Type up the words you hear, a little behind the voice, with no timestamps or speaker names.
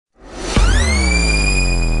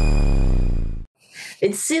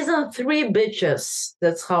It's season 3, bitches.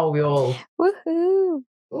 That's how we all. Woohoo!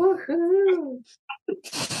 Woohoo!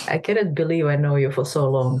 I cannot believe I know you for so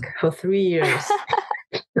long. For 3 years.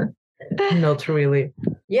 Not really.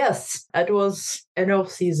 Yes, it was an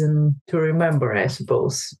off-season to remember, I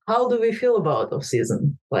suppose. How do we feel about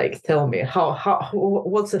off-season? Like, tell me,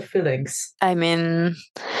 what's the feelings? I mean,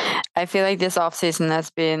 I feel like this off-season has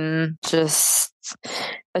been just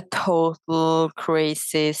a total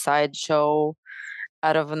crazy sideshow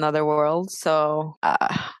out of another world. So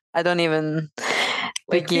I don't even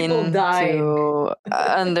Like begin to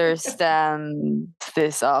understand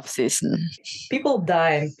this off-season. People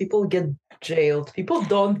dying, people get jailed, people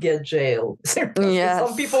don't get jailed. Yes.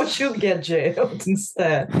 Some people should get jailed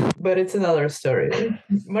instead, but it's another story.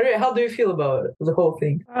 Maria, how do you feel about it, the whole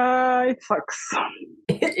thing? It sucks.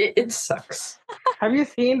 It sucks. Have you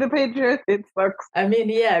seen the Patriots? It sucks. I mean,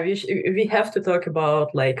 yeah, we have to talk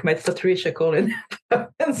about like Matt Patricia calling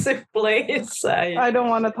offensive plays. I don't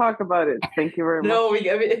want to talk about it. Thank you very much. No, we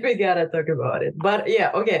gotta talk about it. But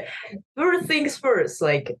yeah, okay. First things first,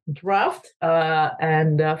 like draft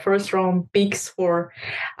and first round picks for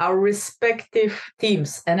our respective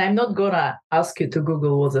teams. And I'm not gonna ask you to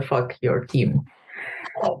Google what the fuck your team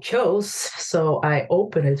chose, so I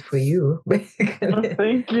open it for you.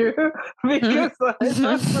 Thank you. Because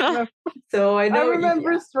so I know. I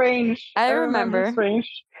remember Strange. I remember Strange.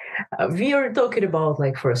 We are talking about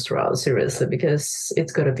like first round, seriously, because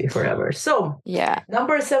it's gonna be forever. So yeah,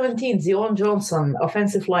 number 17, Zion Johnson,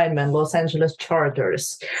 offensive lineman, Los Angeles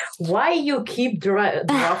Chargers. Why you keep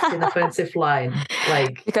drafting offensive line?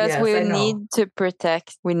 Like because yes, we need to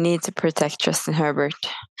protect Justin Herbert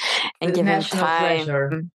and give him time. Pleasure.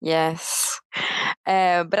 Yes.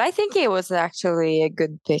 But I think it was actually a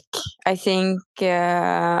good pick. I think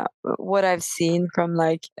what I've seen from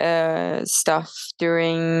like stuff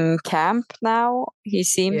during camp now, he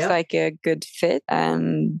seems like a good fit,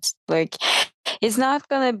 and like he's not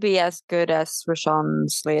gonna be as good as Rashawn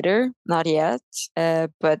Slater, not yet.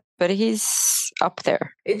 But he's up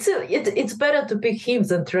there. It's better to pick him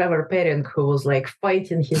than Trevor Perrin, who was like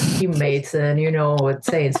fighting his teammates and at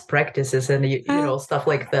Saints practices and you know stuff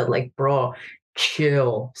like that. Like, bro,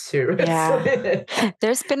 chill, seriously. Yeah.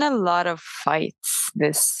 There's been a lot of fights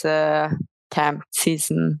this camp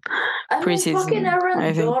season, preseason. Fucking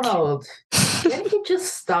Aaron Donald. Can he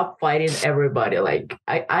just stop fighting everybody? Like,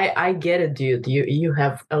 I get it, dude. You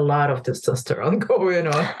have a lot of testosterone going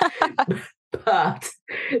on. But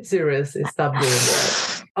seriously, stop doing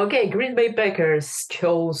that. Okay, Green Bay Packers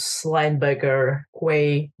chose linebacker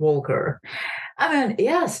Quay Walker. I mean,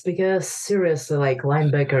 yes, because seriously, like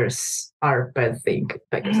linebackers are bad thing.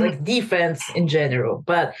 Packers, like defense in general.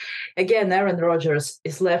 But again, Aaron Rodgers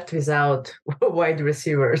is left without wide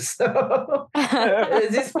receivers. So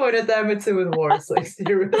at this point in time, it's even worse. Like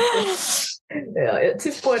seriously. Yeah, at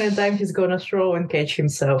this point in time, he's gonna throw and catch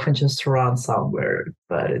himself and just run somewhere.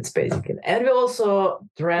 But it's basically, and we also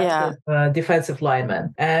drafted defensive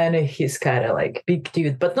lineman, and he's kind of like big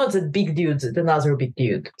dude, but not that big dude, another big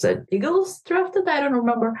dude that Eagles drafted. I don't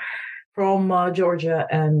remember, from Georgia,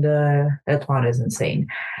 and that one is insane.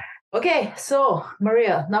 Okay, so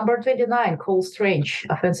Maria, number 29, Cole Strange,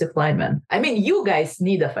 offensive lineman. I mean, you guys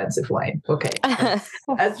need offensive line. Okay, that's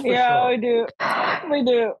for sure. We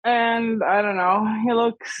do. And I don't know, he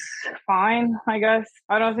looks fine, I guess.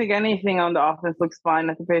 I don't think anything on the offense looks fine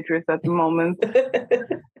at the Patriots at the moment.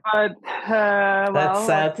 But that's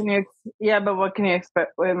sad. What can you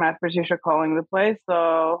expect with Matt Patricia calling the play?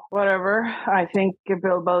 So whatever. I think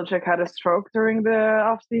Bill Belichick had a stroke during the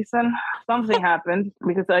offseason. Something happened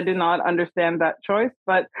because I did not understand that choice.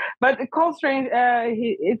 But Cole Strange, I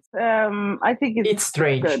think it's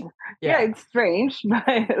strange. Good. Yeah, it's strange,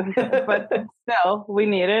 but still, we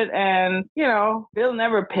need it. And Bill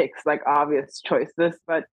never picks like obvious choices,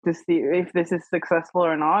 but to see if this is successful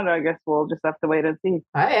or not, I guess we'll just have to wait and see.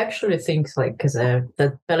 I actually think like because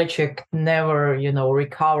that Belichick never,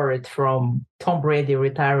 recovered from Tom Brady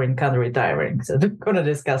retiring. So we're gonna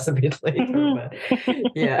discuss a bit later. But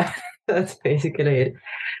yeah, that's basically it.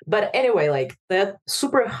 But anyway, like that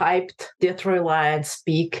super hyped Detroit Lions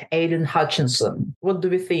pick Aiden Hutchinson. What do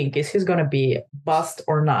we think? Is he gonna be bust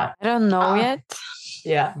or not? I don't know yet.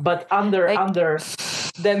 Yeah, but under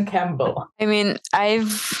Dan Campbell. I mean,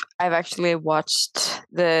 I've I've actually watched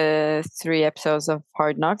the 3 episodes of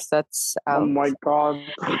Hard Knocks. That's Oh my god!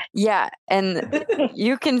 Yeah, and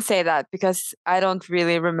you can say that because I don't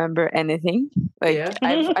really remember anything. Like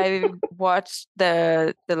I've watched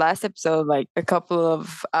the last episode like a couple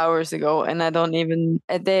of hours ago, and I don't even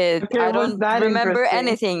I don't remember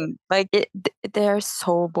anything. Like they're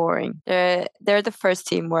so boring. They're the first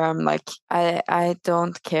team where I'm like I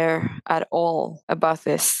don't care at all about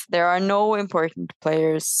this. There are no important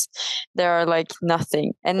players. There are like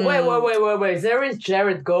nothing. And wait. There is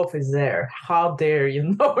Jared Goff is there. How dare you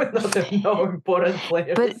know no important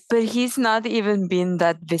players? But he's not even been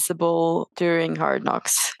that visible during Hard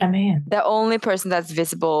Knocks. I mean, the only person that's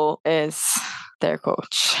visible is their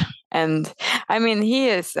coach. And I mean, he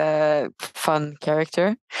is a fun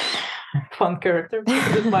character.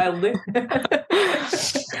 Mildly.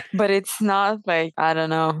 But it's not like, I don't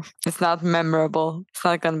know, it's not memorable. It's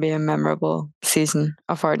not going to be a memorable season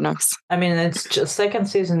of Hard Knocks. I mean, it's just second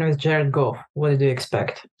season with Jared Goff. What did you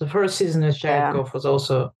expect? The first season with Jared Goff was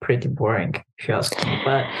also pretty boring, if you ask me.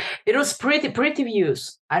 But it was pretty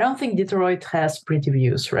views. I don't think Detroit has pretty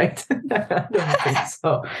views, right? I don't think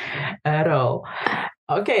so at all.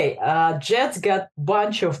 Okay, Jets got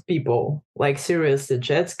bunch of people. Like seriously,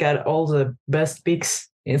 Jets got all the best picks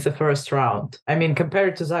in the first round. I mean,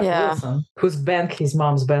 compared to Zach Wilson, who's banged his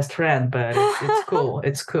mom's best friend, but it's cool.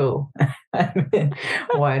 It's cool. I mean,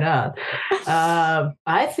 why not?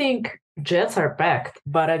 I think Jets are packed,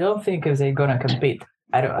 but I don't think if they're gonna compete.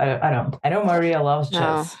 I don't. I know Maria loves Jets.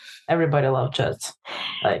 No. Everybody loves Jets.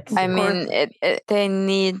 Like, I mean, they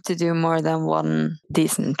need to do more than one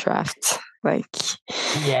decent draft. Like,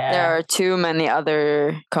 there are too many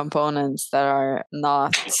other components that are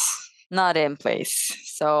not in place.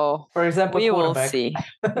 So, for example, we will see.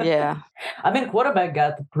 Yeah. I mean, quarterback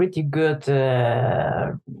got pretty good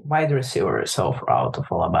wide receivers out of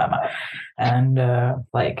Alabama, and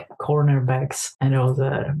like cornerbacks and all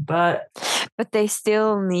that. But they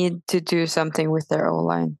still need to do something with their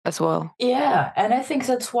O-line as well. Yeah, and I think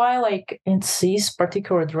that's why, like in this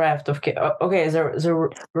particular draft of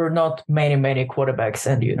there were not many quarterbacks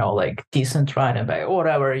and like decent running back,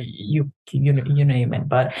 whatever you name it,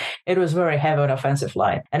 but it was very heavy on offensive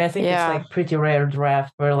line, and I think it's like pretty rare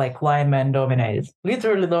draft where like linemen dominate,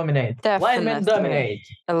 literally dominate. Definitely. Linemen dominate.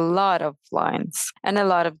 A lot of lines and a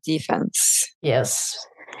lot of defense. Yes.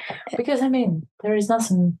 Because I mean, there is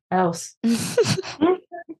nothing else.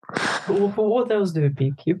 What else do you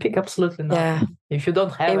pick? You pick absolutely nothing. Yeah. If you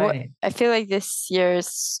don't have any. I feel like this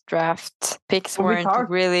year's draft picks weren't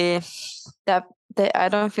really that. I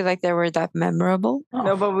don't feel like they were that memorable.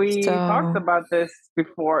 No, but we talked about this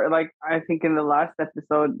before. Like I think in the last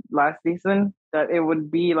episode last season, that it would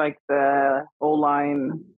be like the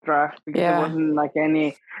O-line draft because there wasn't like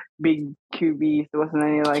any big QBs. There wasn't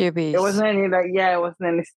any like QBs. It wasn't any like it wasn't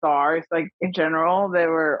any stars. Like in general, they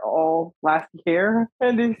were all last year,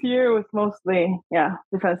 and this year it was mostly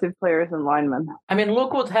defensive players and linemen. I mean,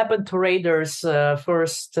 look what happened to Raiders'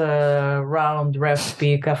 first round draft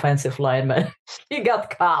pick offensive lineman. He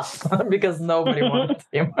got cut because nobody wanted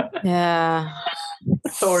him. Yeah.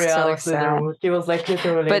 Sorry, so Alex Leatherwood. He was like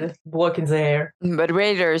literally blocking the air. But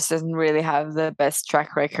Raiders doesn't really have the best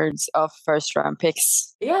track records of first round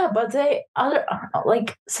picks. Yeah, but they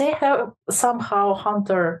have somehow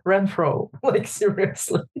Hunter Renfrow. Like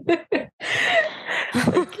seriously.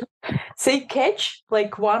 They catch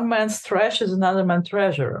like one man's trash is another man's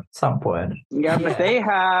treasure at some point. Yeah, but they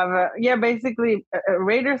have basically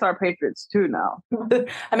Raiders are Patriots too now.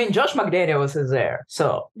 I mean, Josh McDaniels is there,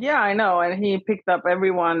 so yeah, I know, and he picked up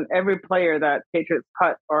every player that Patriots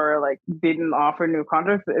cut or like didn't offer new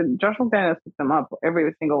contracts. Josh McDaniels picked them up,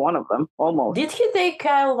 every single one of them, almost. Did he take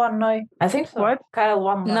Kyle Van Noy? I think so. What? Kyle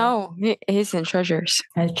Van Noy? No, he's in Chargers.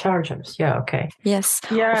 And Chargers, yeah, okay. Yes,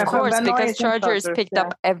 yeah, of course, because Chargers picked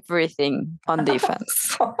up everything on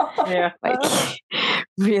defense. Yeah, like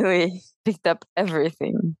really picked up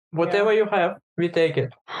everything. Whatever you have, we take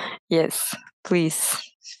it. Yes, please.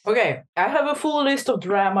 Okay, I have a full list of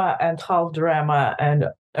drama and half drama and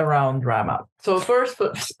around drama. So first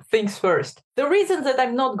things first. The reason that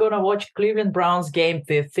I'm not gonna watch Cleveland Browns game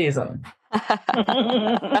this season.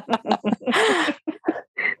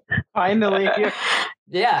 Finally.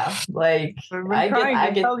 Yeah, like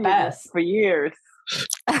I get past for years.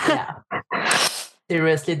 Yeah.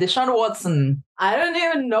 Seriously, Deshaun Watson. I don't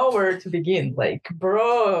even know where to begin. Like,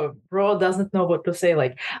 bro doesn't know what to say.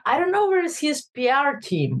 Like, I don't know where is his PR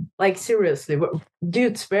team. Like, seriously,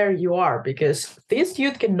 dudes, where you are, because this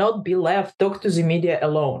dude cannot be left talk to the media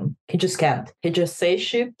alone. He just can't. He just says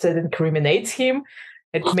shit that incriminates him.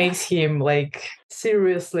 it makes him like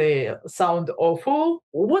seriously sound awful.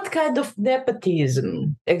 What kind of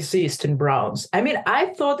nepotism exists in Browns? I mean,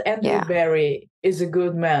 I thought Andrew Barry is a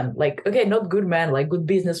good man. Like, okay, not good man, like good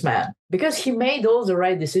businessman. Because he made all the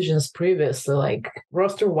right decisions previously, like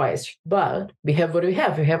roster-wise. But we have what we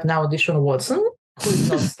have. We have now Deshaun Watson, who is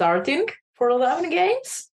not starting for 11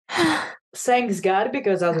 games. Thanks God,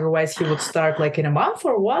 because otherwise he would start like in a month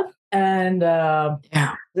or what? And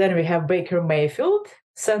then we have Baker Mayfield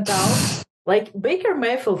sent out. Like, Baker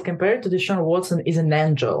Mayfield compared to Deshaun Watson is an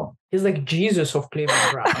angel. He's like Jesus of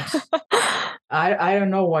Cleveland Browns. I don't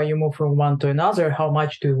know why you move from one to another. How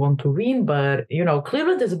much do you want to win? But,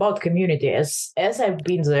 Cleveland is about community. As I've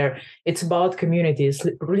been there, it's about community. It's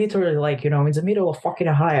literally like, in the middle of fucking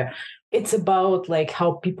Ohio. It's about like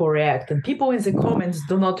how people react. And people in the comments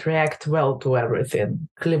do not react well to everything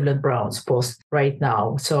Cleveland Browns post right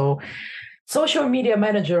now. So, social media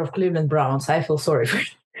manager of Cleveland Browns, I feel sorry for you.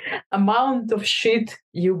 Amount of shit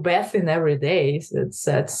you bath in every day,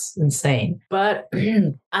 that's insane. But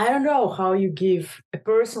I don't know how you give a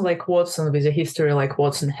person like Watson with a history like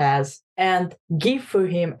Watson has and give for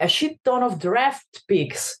him a shit ton of draft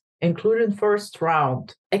picks, including first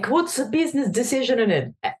round. Like, what's the business decision in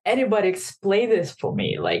it? Anybody explain this for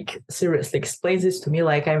me? Like, seriously, explain this to me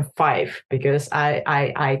like I'm 5, because I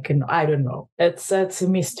don't know. It's a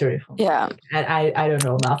mystery for me. Yeah. And I don't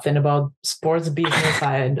know nothing about sports business.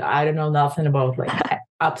 I don't know nothing about like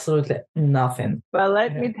absolutely nothing. Well,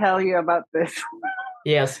 let me tell you about this.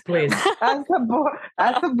 Yes, please. As a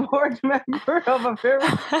board member of a very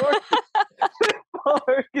important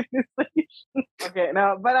organization. Okay,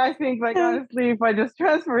 no, but I think, like, honestly, if I just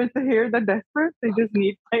transfer it to here, they're desperate. They just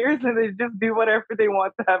need players, and they just do whatever they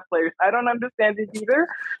want to have players. I don't understand it either,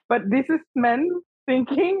 but this is men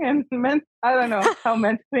thinking, and men, I don't know how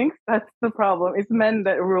men think. That's the problem. It's men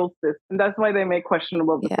that rules this, and that's why they make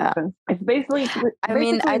questionable decisions. It's basically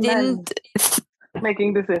I didn't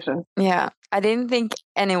making decisions. Yeah, I didn't think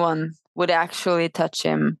anyone would actually touch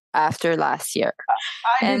him after last year.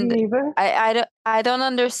 I didn't either. I don't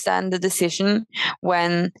understand the decision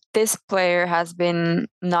when this player has been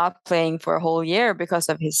not playing for a whole year because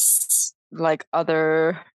of his like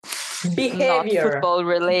other behavior, not football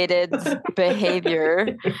related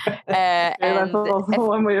behavior, and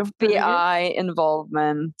FBI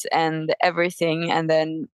involvement and everything, and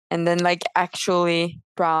then like actually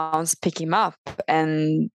Browns pick him up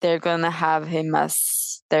and they're gonna have him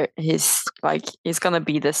as he's gonna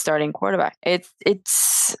be the starting quarterback. It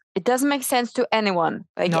doesn't make sense to anyone.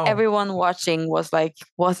 Like, no. Everyone watching was like,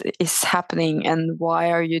 what is happening and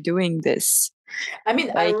why are you doing this? I mean,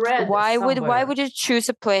 like, I read why would you choose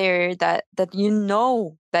a player that you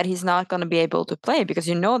know that he's not going to be able to play, because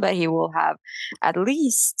you know that he will have at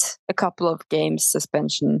least a couple of games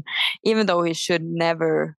suspension, even though he should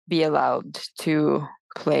never be allowed to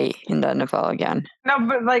play in the NFL again. No,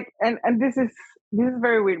 but like, and this is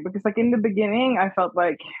very weird, because like in the beginning I felt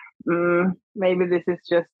like maybe this is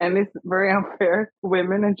just, and it's very unfair to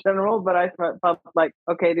women in general, but I felt like,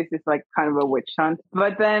 okay, this is like kind of a witch hunt.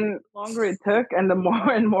 But then the longer it took and the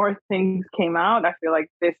more and more things came out, I feel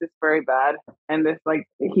like this is very bad. And this, like,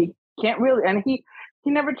 he can't really, and he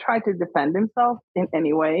never tried to defend himself in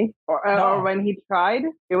any way, or when he tried,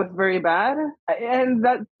 it was very bad. And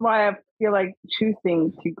that's why I feel like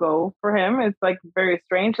choosing to go for him is like very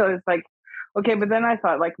strange. So it's like, okay, but then I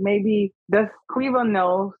thought, like, maybe does Cleveland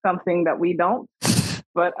know something that we don't?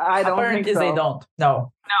 But I don't think so. They don't.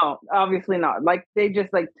 No, obviously not. Like, they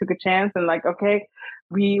just like took a chance and like, okay,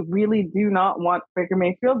 we really do not want Baker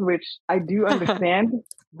Mayfield, which I do understand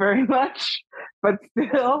very much. But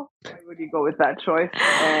still, why would you go with that choice?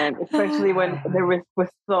 And especially when the risk was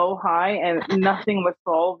so high and nothing was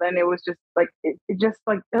solved, and it was just like it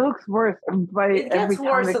looks worse. It gets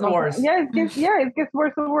worse and worse. Yeah, it gets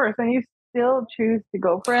worse and worse, and you still choose to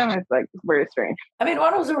go for him. It's like very strange. I mean,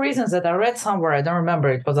 one of the reasons that I read somewhere, I don't remember,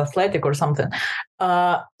 it was Athletic or something,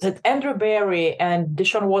 that Andrew Barry and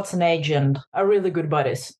Deshaun Watson agent are really good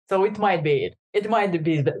buddies. So it might be it. It might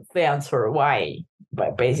be the answer why.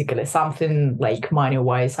 But basically something like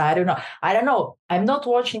money-wise, I don't know. I'm not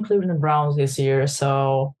watching Cleveland Browns this year,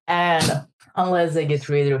 so, and unless they get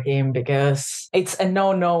rid of him, because it's a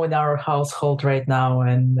no-no in our household right now.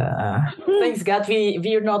 And thanks God,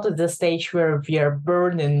 we're not at the stage where we are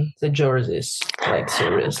burning the jerseys, like,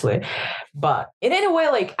 seriously. But in any way,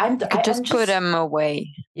 like, I just put them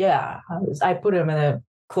away. Yeah, I put them in a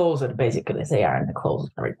closet, basically. They are in the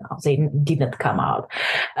closet right now. They didn't come out.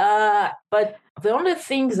 But the only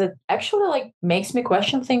thing that actually like makes me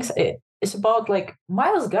question things is about like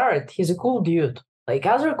Myles Garrett. He's a cool dude. like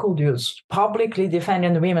other cool dudes publicly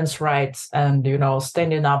defending women's rights and,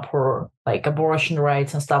 standing up for like abortion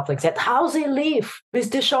rights and stuff like that. How they live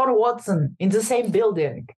with Deshaun Watson in the same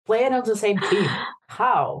building, playing on the same team?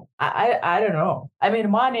 How? I don't know. I mean,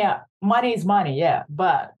 money is money, yeah,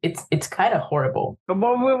 but it's kind of horrible. But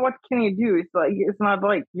what can you do? It's not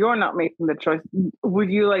like you're not making the choice.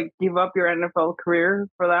 Would you like give up your NFL career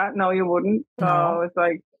for that? No, you wouldn't. So No. it's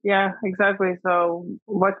like, yeah, exactly. So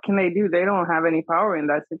what can they do? They don't have any power in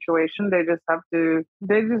that situation. They just have to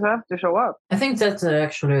show up. I think that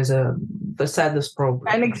actually is the saddest problem.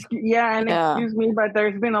 And excuse me, but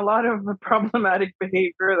there's been a lot of problematic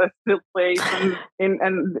behavior that still plays in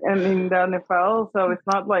the NFL. So it's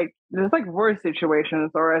not like there's like worse situations,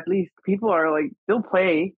 or at least people are like still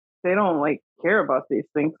play. They don't like care about these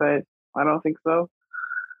things. I don't think so.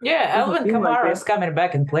 Yeah, Alvin Kamara is coming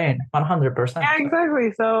back and playing 100%. Yeah,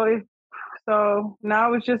 exactly. So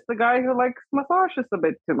now it's just the guy who likes massages a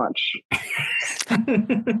bit too much.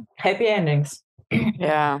 Happy endings.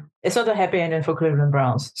 Yeah. It's not a happy ending for Cleveland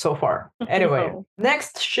Browns so far. Anyway, No.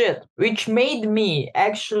 Next shit, which made me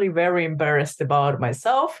actually very embarrassed about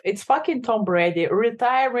myself. It's fucking Tom Brady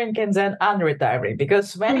retiring and then unretiring.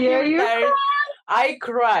 Because when he retired, I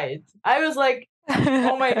cried. I was like,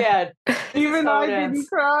 oh my God. Even I didn't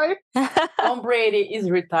cry. Tom Brady is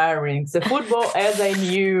retiring. The football as I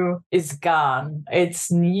knew is gone.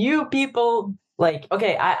 It's new people. Like,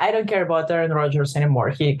 okay, I don't care about Aaron Rodgers anymore.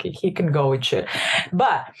 He can go with shit.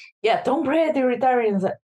 But yeah, Tom Brady retiring.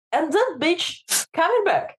 And that bitch coming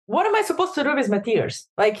back. What am I supposed to do with my tears?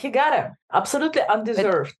 Like, he got him. Absolutely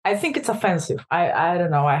undeserved. I think it's offensive. I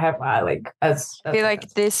don't know. I feel like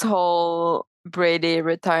this whole Brady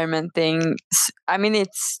retirement thing, I mean,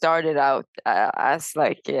 it started out as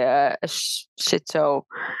like a shit show.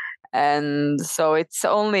 And so it's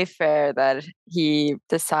only fair that he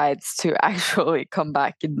decides to actually come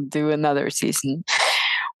back and do another season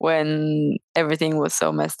when everything was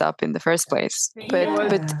so messed up in the first place.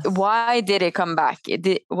 But why did he come back?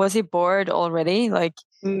 Was he bored already? Like,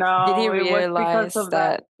 no, did he realize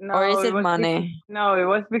that? No, or is it money? No, it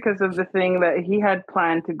was because of the thing that he had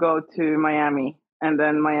planned to go to Miami, and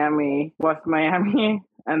then Miami was Miami.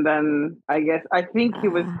 And then I think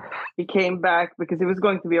he came back because he was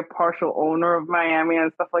going to be a partial owner of Miami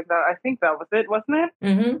and stuff like that. I think that was it, wasn't it?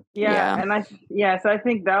 Mm-hmm. Yeah. And so I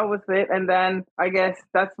think that was it. And then I guess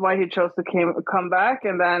that's why he chose to come back.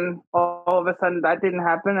 And then all of a sudden that didn't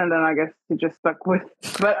happen. And then I guess he just stuck with.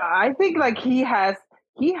 But I think like he has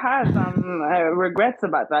some regrets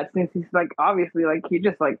about that, since he's like obviously like he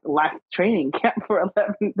just like left training camp for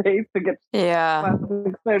 11 days to get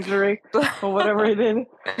plastic surgery or whatever he did.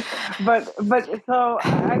 But so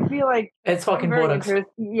I feel like it's fucking bollocks.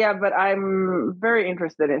 Yeah, but I'm very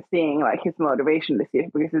interested in seeing like his motivation this year,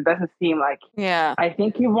 because it doesn't seem like I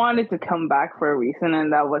think he wanted to come back for a reason,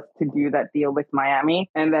 and that was to do that deal with Miami,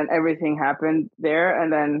 and then everything happened there,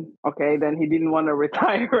 and then then he didn't want to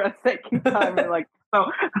retire a second time in like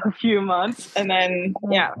a few months, and then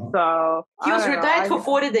so he was retired for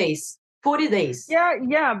 40 days. 40 days.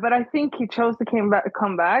 Yeah, but I think he chose to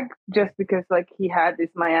come back just because like he had this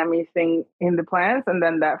Miami thing in the plans, and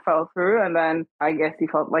then that fell through, and then I guess he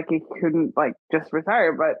felt like he couldn't like just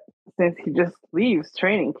retire. But since he just leaves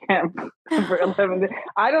training camp for 11 days,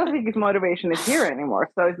 I don't think his motivation is here anymore.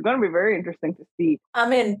 So it's going to be very interesting to see. I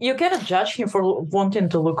mean, you cannot judge him for wanting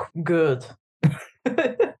to look good. On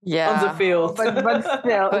the field.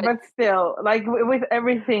 but still, like with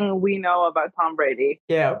everything we know about Tom Brady,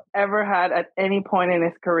 ever had at any point in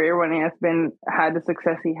his career when he has had the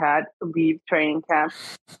success he had, leave training camp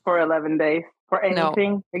for 11 days for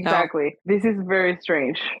anything. Exactly. This is very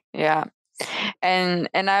strange. Yeah. And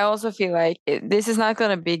I also feel like this is not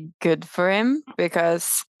going to be good for him,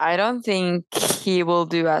 because I don't think he will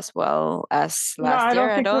do as well as last year.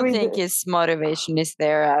 I don't think his motivation is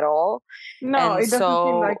there at all. No, and it doesn't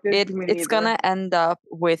seem like this to me it's going to end up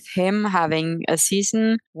with him having a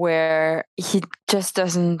season where he just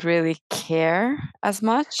doesn't really care as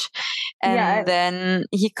much. And then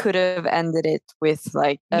he could have ended it with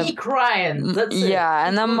like me crying. That's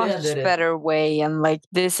and a much better way. And like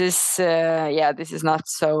this is not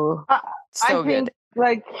so good.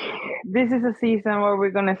 Like this is a season where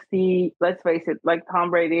we're gonna see, let's face it, like Tom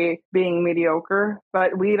Brady being mediocre,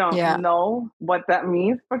 but we don't know what that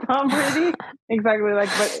means for Tom Brady exactly. Like,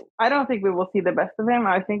 but I don't think we will see the best of him.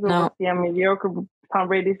 I think we will see a mediocre Tom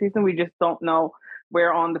Brady season. We just don't know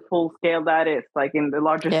where on the full scale that is, like in the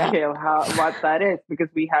larger scale, what that is, because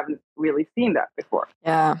we haven't really seen that before.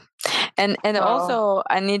 Yeah. And also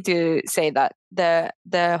I need to say that the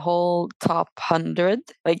whole top 100,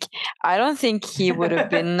 like I don't think he would have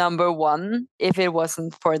been number one if it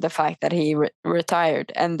wasn't for the fact that he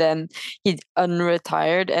retired, and then he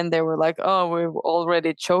unretired, and they were like, "Oh, we've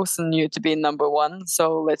already chosen you to be number one,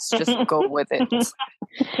 so let's just go with it."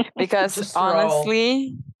 Because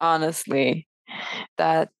honestly,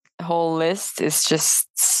 that whole list is just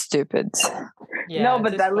stupid. Yeah, no,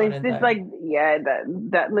 but that list is like,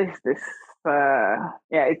 that list is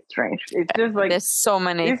it's strange. It's just like there's so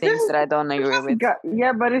many things that I don't agree with.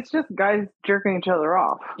 But it's just guys jerking each other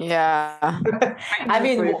off. Yeah. I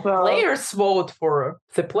mean, players vote for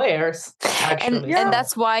the players, actually. And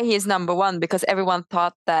that's why he's number one, because everyone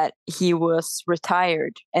thought that he was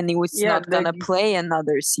retired and he was not going to play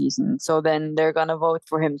another season. So then they're going to vote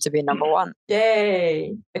for him to be number one.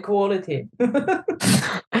 Yay! Equality.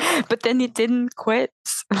 But then he didn't quit.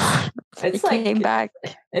 He came back.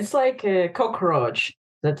 It's like a cockroach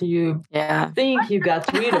that you think you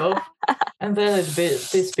got rid of, and then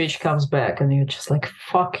this bitch comes back, and you're just like,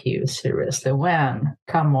 fuck you, seriously, when?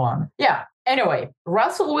 Come on. Yeah. Anyway,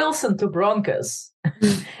 Russell Wilson to Broncos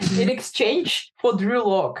in exchange for Drew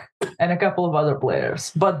Lock and a couple of other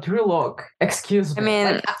players. But Drew Lock, excuse me. I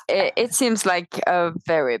mean, it seems like a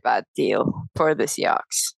very bad deal for the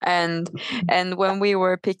Seahawks. And when we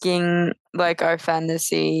were picking like our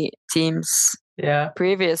fantasy teams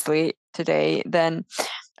previously today, then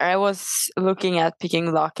I was looking at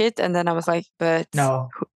picking Lockett, and then I was like, but no,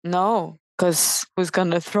 because who's going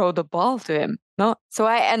to throw the ball to him? No. So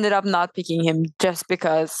I ended up not picking him just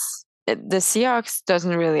because the Seahawks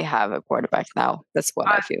doesn't really have a quarterback now. That's what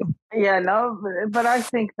I feel. Yeah, no, but I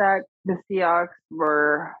think that the Seahawks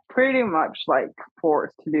were pretty much like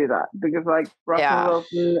forced to do that, because like Russell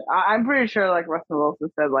Wilson, I'm pretty sure like Russell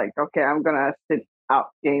Wilson said like, okay, I'm going to sit out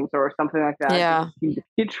games or something like that. Yeah.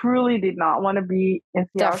 He truly did not want to be in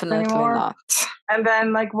Seahawks Definitely anymore. Not. And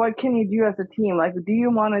then, like, what can you do as a team? Like, do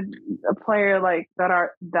you want a player like that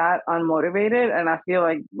are that unmotivated? And I feel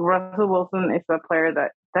like Russell Wilson is a player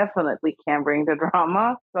that definitely can bring the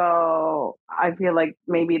drama. So I feel like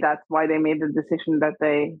maybe that's why they made the decision that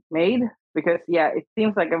they made. Because it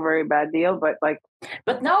seems like a very bad deal, but like,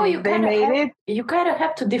 but now you kind of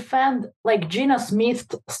have to defend like Geno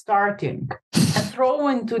Smith starting and throw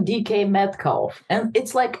into DK Metcalf, and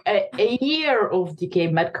it's like a year of DK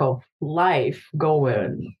Metcalf life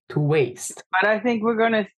going to waste. But I think we're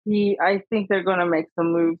gonna see. I think they're gonna make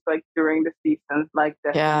some moves like during the season, like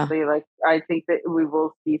definitely. Like I think that we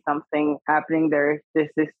will see something happening there. This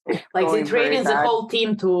is like they traded the whole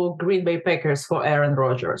team to Green Bay Packers for Aaron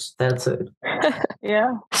Rodgers. That's it.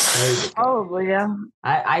 Yeah, probably. Yeah,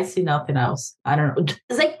 I see nothing else. I don't know.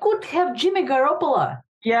 They could have Jimmy Garoppolo.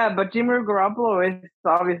 Yeah, but Jimmy Garoppolo is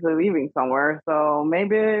obviously leaving somewhere, so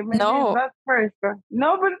maybe that's first.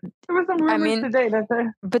 No, but there was some rumors today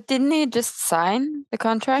that But didn't he just sign the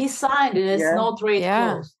contract? He signed it. It's no trade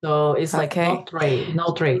clause, so it's like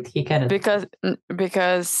no trade. He cannot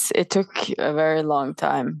because it took a very long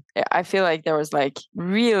time. I feel like there was like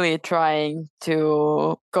really trying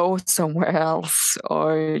to go somewhere else,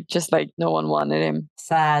 or just like no one wanted him.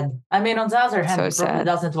 Sad. I mean, on the other hand, he probably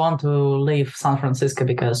doesn't want to leave San Francisco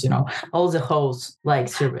because, all the hosts like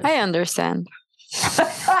service. I understand.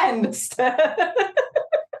 I understand.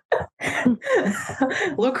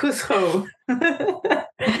 Look who's who.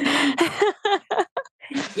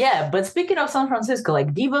 Yeah, but speaking of San Francisco,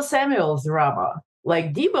 like Deebo Samuel's drama.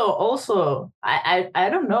 Like Deebo also, I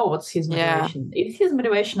don't know what's his motivation. Is his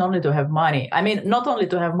motivation only to have money? I mean, not only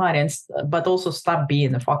to have money, but also stop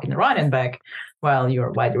being a fucking running back while you're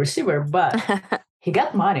a wide receiver. But he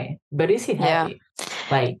got money. But is he happy?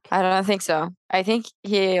 Like, I don't think so. I think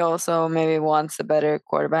he also maybe wants a better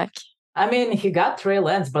quarterback. I mean, he got Trey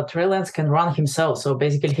Lance, but Trey Lance can run himself. So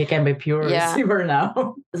basically, he can be pure receiver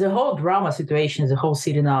now. The whole drama situation, the whole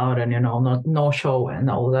sitting out and, no show and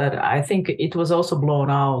all that, I think it was also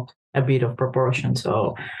blown out a bit of proportion.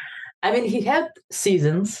 So, I mean, he had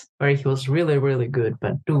seasons where he was really, really good,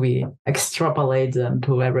 but do we extrapolate them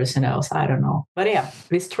to everything else? I don't know. But yeah,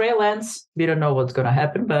 with Trey Lance, we don't know what's going to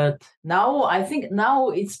happen. But I think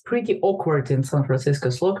it's pretty awkward in San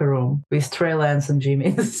Francisco's locker room with Trey Lance and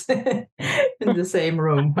Jimmy's in the same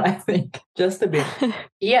room, I think. Just a bit.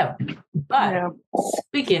 Yeah. But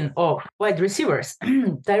speaking of wide receivers,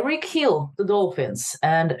 Tyreek Hill, the Dolphins,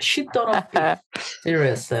 and shit ton of picks.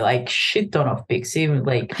 Seriously, like shit ton of picks. Even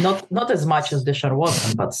like not as much as Deshaun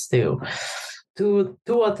Watson, but still.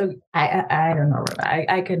 I don't know.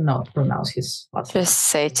 I cannot pronounce his last name. Just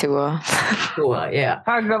say Tua. Tua, yeah.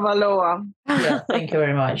 Tagovailoa. Yeah, thank you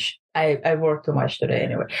very much. I worked too much today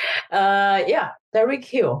anyway. Yeah, Tyreek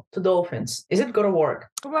Hill to Dolphins. Is it gonna work?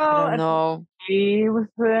 Well, I don't know. he needed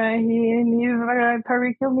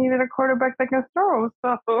Tyreek Hill needed a quarterback that can throw.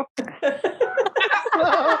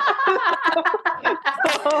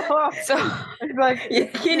 So it's like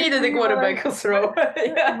he needed a quarterback to throw.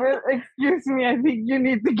 Yeah. But excuse me, I think you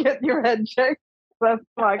need to get your head checked. That's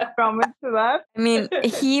my comment to that. I mean,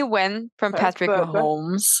 he went from Patrick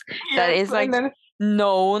Mahomes, that is like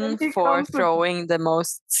known for throwing the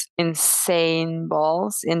most insane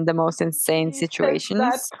balls in the most insane situations.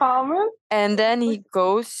 That comment. And then he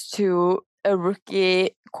goes to a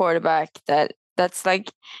rookie quarterback that's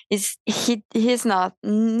like he's not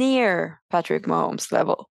near Patrick Mahomes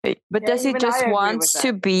level. But does he just want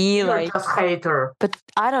to be You're like just hater? But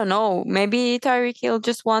I don't know. Maybe Tyreek Hill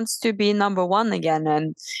just wants to be number one again.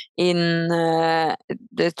 And in the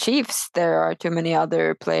Chiefs, there are too many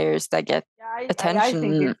other players that get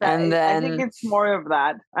attention. I think it's more of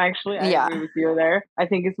that. Actually, I agree with you there. I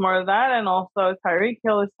think it's more of that, and also Tyreek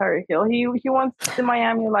Hill is Tyreek Hill. He wants the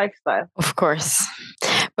Miami lifestyle, of course.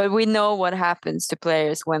 But we know what happens to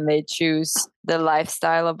players when they choose the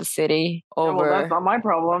lifestyle of the city over. Well, that's not my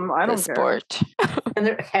problem. I don't sport.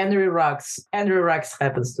 Henry Ruggs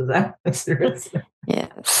happens to them. Seriously.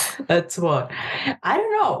 Yes. That's what. I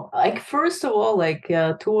don't know. Like, first of all, like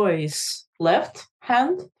Tua is left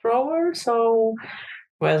hand thrower, so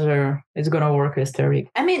whether it's gonna work with Tyreek.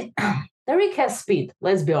 I mean, Tyreek has speed.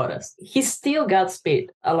 Let's be honest. He still got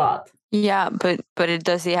speed a lot. Yeah, but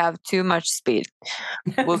does he have too much speed?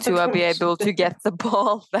 Will Tua be able to get the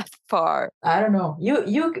ball that far? I don't know.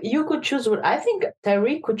 You could choose what I think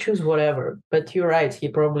Tyreek could choose whatever, but you're right. He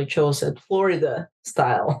probably chose a Florida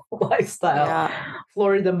style lifestyle,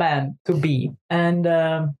 Florida man to be. And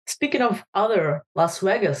speaking of other Las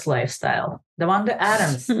Vegas lifestyle, Davante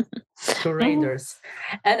Adams to Raiders,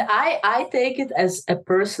 and I take it as a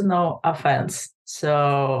personal offense.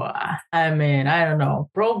 So, I mean, I don't know.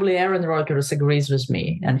 Probably Aaron Rodgers agrees with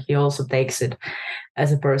me, and he also takes it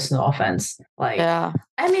as a personal offense. Like, I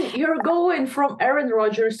mean, you're going from Aaron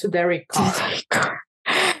Rodgers to Derek Carr.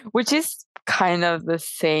 Which is kind of the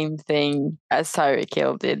same thing as Tyreek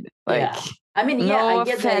Hill did. Like, I mean, no I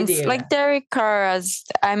get offense. the idea. Like Derek Carr,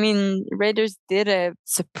 Raiders did a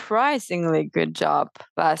surprisingly good job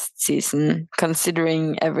last season,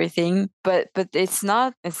 considering everything. But it's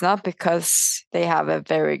not because they have a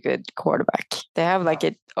very good quarterback. They have like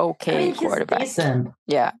an okay quarterback. Decent.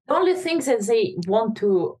 Yeah. The only things that they want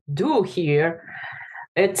to do here,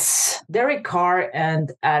 it's Derek Carr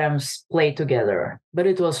and Adams play together, but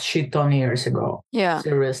it was shit ton years ago. Yeah.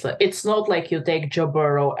 Seriously. It's not like you take Joe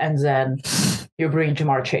Burrow and then you bring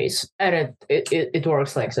Jamar Chase, and it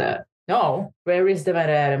works like that. No, where is Davante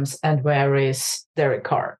Adams and where is Derek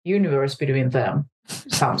Carr? Universe between them,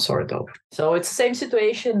 some sort of. So it's the same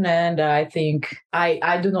situation, and I think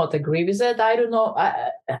I do not agree with it. I don't know.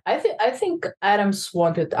 I think Adams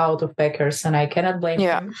wanted out of Packers, and I cannot blame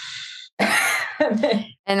him.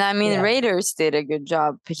 And I mean, Raiders did a good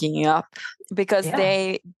job picking up because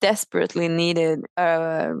they desperately needed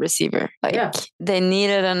a receiver. Like they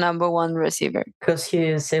needed a number one receiver. Because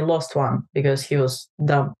they lost one because he was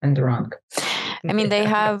dumb and drunk. I mean, they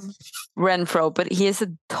have Renfro, but he is a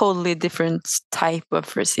totally different type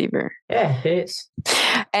of receiver. Yeah, he is.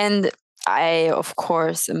 And I, of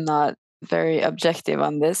course, am not very objective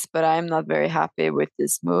on this, but I'm not very happy with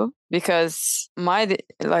this move because my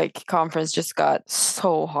conference just got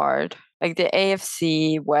so hard. Like the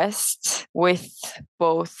AFC West with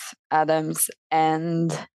both Adams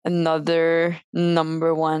and another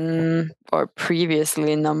number one or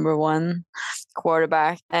previously number one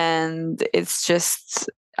quarterback, and it's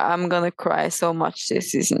just I'm gonna cry so much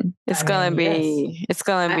this season. It's gonna be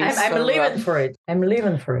I'm living for it. I'm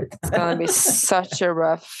living for it. It's gonna be such a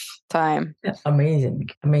rough time. Amazing.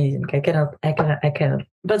 I cannot.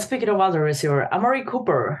 But speaking of other receiver, Amari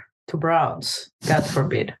Cooper to Browns. God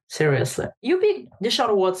forbid. Seriously. You pick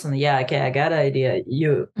Deshaun Watson. Yeah, okay, I got an idea.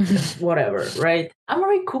 You whatever, right?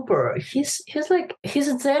 Amari Cooper, he's at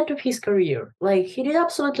the end of his career. Like, he did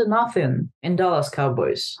absolutely nothing in Dallas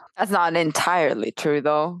Cowboys. That's not entirely true,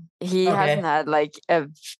 though. He hasn't had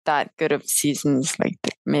that good of seasons, like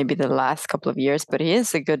maybe the last couple of years, but he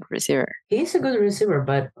is a good receiver. He's a good receiver,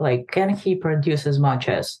 but can he produce as much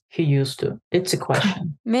as he used to? It's a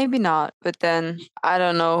question. Maybe not, but then I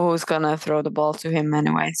don't know who's gonna throw the ball to him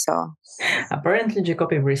anyway. So apparently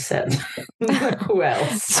Jacoby Brissett. Who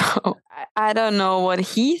else? So I don't know what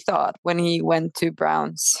he thought when he went to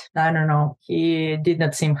Browns. I don't know. He did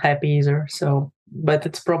not seem happy either. So, but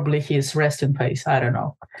it's probably his resting face. I don't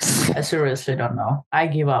know. I seriously don't know. I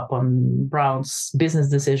give up on Browns business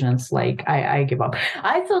decisions. Like I give up.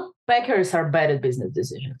 I thought Packers are bad at business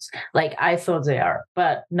decisions. Like I thought they are,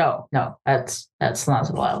 but no, that's not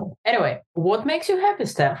allowable. Anyway, what makes you happy,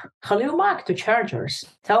 Steph? Khalil Mack to Chargers.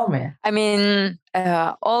 Tell me. I mean,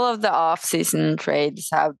 all of the off-season trades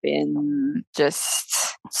have been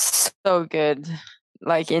just so good.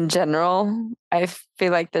 Like in general, I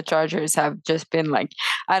feel like the Chargers have just been like,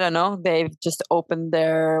 I don't know, they've just opened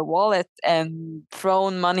their wallet and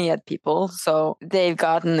thrown money at people. So they've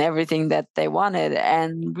gotten everything that they wanted.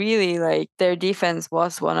 And really, like, their defense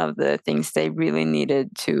was one of the things they really needed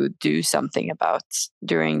to do something about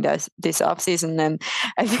during this offseason. And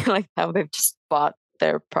I feel like now they've just bought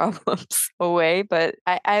their problems away, but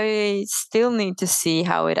I still need to see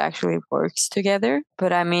how it actually works together.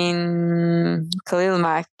 But I mean, Khalil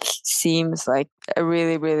Mack seems like a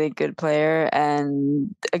really, really good player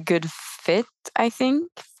and a good fit, I think,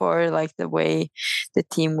 for like the way the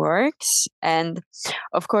team works. And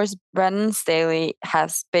of course, Brandon Staley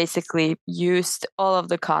has basically used all of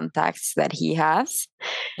the contacts that he has.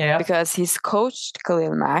 Yeah. Because he's coached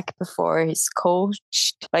Khalil Mack before. He's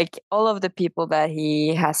coached like all of the people that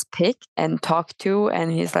he has picked and talked to.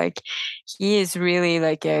 And he is really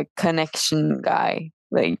like a connection guy.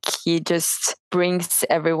 Like he just brings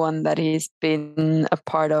everyone that he's been a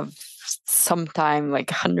part of sometime like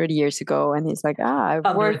 100 years ago. And he's like, I've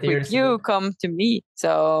worked with you, come to me.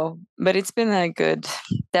 So, but it's been a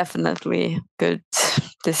definitely good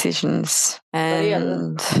decisions.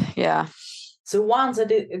 And yeah. The ones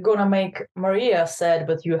that are gonna make Maria sad,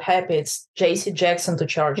 but you're happy, it's JC Jackson to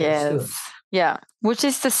Chargers too. Yeah, which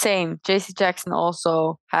is the same. JC Jackson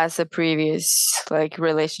also has a previous like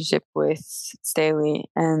relationship with Staley,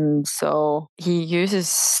 and so he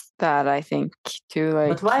uses that, I think, to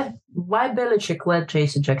like. But why Belichick let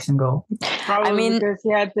JC Jackson go? Probably because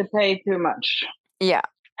he had to pay too much. Yeah.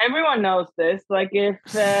 Everyone knows this. Like, if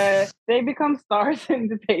they become stars in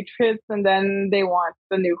the Patriots and then they want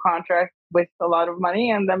the new contract with a lot of money,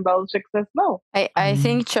 and then Belichick says no. I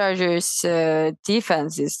think Chargers'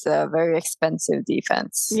 defense is a very expensive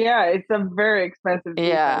defense. Yeah, it's a very expensive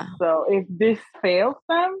defense. Yeah. So if this fails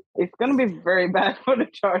them, it's going to be very bad for the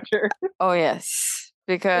Chargers. Oh, yes.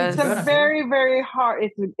 Because it's a very, very hard.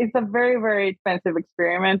 It's a very, very expensive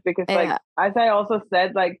experiment because, like, as I also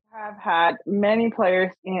said, like, I've had many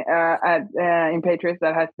players in Patriots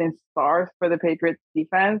that has been stars for the Patriots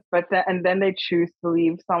defense, and then they choose to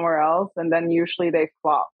leave somewhere else, and then usually they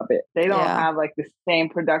flop a bit. They don't have like the same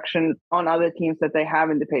production on other teams that they have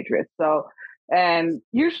in the Patriots. So. And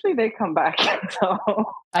usually they come back. So.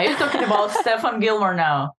 Are you talking about Stephon Gilmore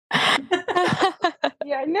now?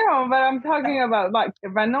 Yeah, no, but I'm talking about like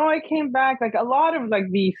Vanoy came back. Like a lot of like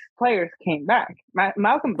these players came back.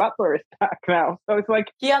 Malcolm Butler is back now, so it's like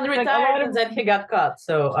he unretired and then he got cut.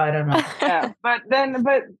 So I don't know. Yeah, but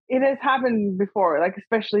it has happened before. Like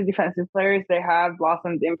especially defensive players, they have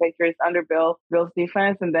blossomed in Patriots under Bill's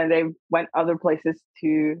defense, and then they went other places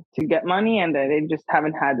to get money, and then they just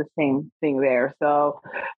haven't had the same thing there. So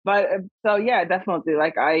yeah, definitely.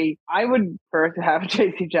 Like I would prefer to have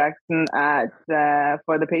JC Jackson at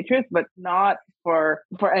for the Patriots, but not for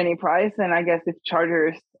any price. And I guess if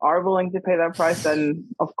Chargers are willing to pay that price, then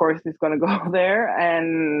of course it's going to go there.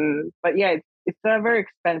 But yeah, it's a very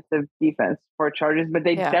expensive defense for Chargers, but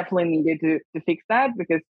they definitely needed to fix that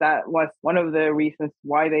because that was one of the reasons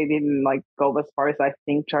why they didn't like go as far as I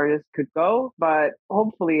think Chargers could go. But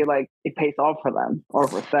hopefully, like it pays off for them or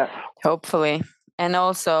for Steph. Hopefully. And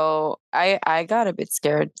also, I got a bit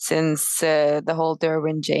scared since the whole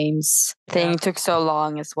Derwin James thing took so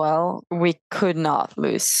long as well. We could not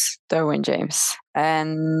lose Derwin James.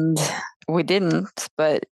 And we didn't,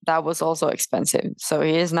 but that was also expensive. So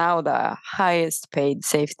he is now the highest paid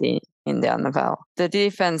safety in the NFL. The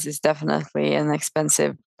defense is definitely an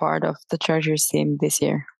expensive part of the Chargers team this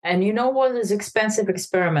year. And you know what is expensive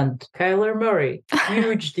experiment? Kyler Murray.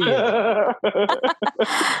 Huge deal.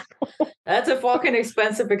 That's a fucking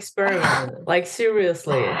expensive experiment. Like,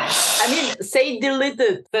 seriously. I mean, say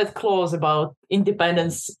deleted that clause about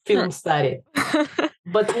independence film study.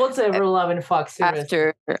 But what's ever love and fuck,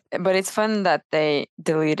 seriously. But it's fun that they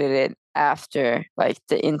deleted it after like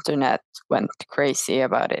the internet went crazy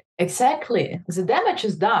about it. Exactly. The damage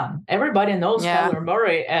is done. Everybody knows Kyler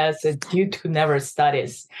Murray as a dude who never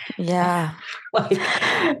studies. Yeah. Like,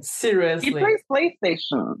 seriously. He plays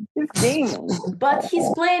PlayStation. He's gaming. But he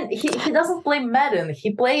doesn't play Madden.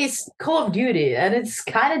 He plays Call of Duty, and it's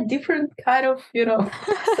kind of different kind of,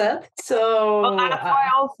 set. So well,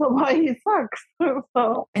 that's why he sucks.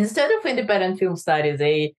 So instead of independent film studies,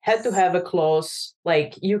 they had to have a clause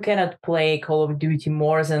like you cannot play Call of Duty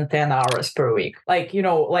more than 10 hours per week. Like,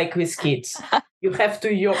 like with kids. You have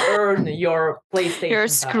to earn your PlayStation your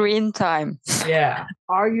screen time. Yeah.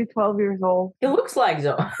 Are you 12 years old? He looks like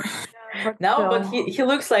though. But he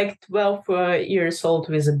looks like 12 years old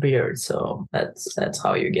with a beard, so that's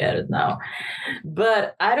how you get it now.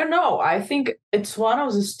 But I don't know. I think it's one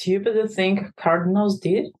of the stupidest things Cardinals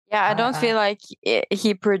did. Yeah, I don't feel like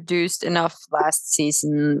he produced enough last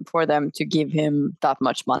season for them to give him that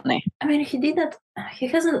much money. I mean, he didn't. He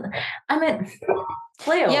hasn't. I mean,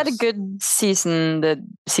 playoffs. He had a good season the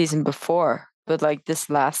season before. But like this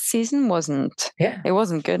last season wasn't. Yeah, it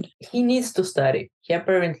wasn't good. He needs to study. He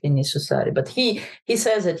apparently needs to study. But he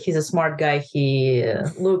says that he's a smart guy. He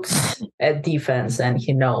looks at defense and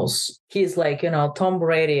he knows. He's like Tom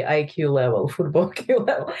Brady IQ level, football IQ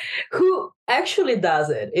level. Who actually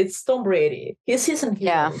does it? It's Tom Brady. He season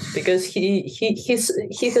heroes because he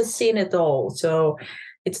has seen it all. So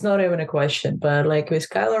it's not even a question. But like with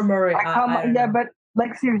Kyler Murray, but.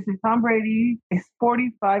 Like seriously, Tom Brady is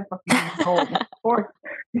 45 fucking years old.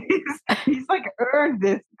 He's like earned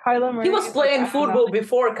this. Kyler Murray. He was playing football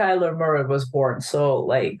before Kyler Murray was born, so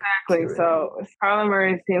like exactly. So Kyler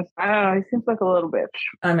Murray seems, I don't know, he seems like a little bitch.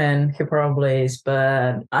 I mean, he probably is,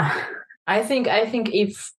 but I think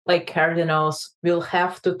if like Cardinals will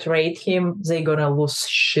have to trade him, they're gonna lose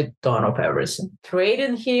shit ton of everything.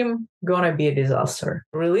 Trading him gonna be a disaster.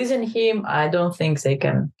 Releasing him, I don't think they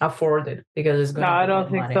can afford it because it's gonna. No, I don't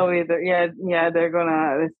think so either. Yeah,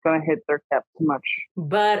 it's gonna hit their cap too much.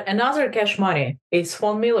 But another cash money is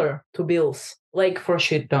Von Miller to Bills, like for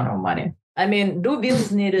shit ton of money. I mean, do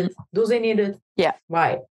Bills need it? Do they need it? Yeah.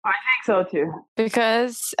 Why? I think so too.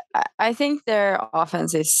 Because I think their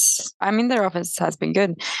offense has been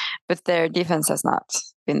good, but their defense has not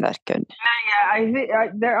been that good. Yeah, I think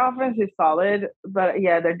their offense is solid, but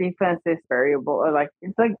yeah, their defense is variable.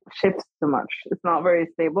 It's like shifts too much. It's not very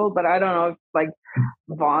stable. But I don't know if like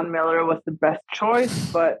Von Miller was the best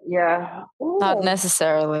choice, but yeah, not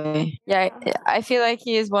necessarily. Yeah, I feel like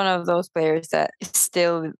he is one of those players that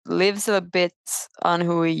still lives a bit on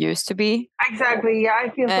who he used to be. Exactly. Yeah, I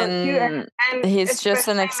feel so too. And he's just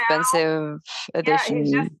an expensive addition.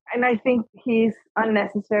 Yeah, and I think he's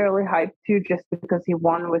unnecessarily hyped too, just because he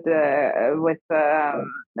won with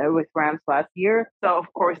Rams last year. So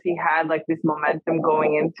of course he had like this momentum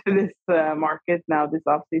going into this market now this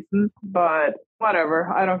offseason. But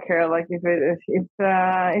whatever, I don't care. Like if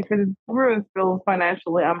it ruins Bills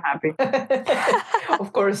financially, I'm happy.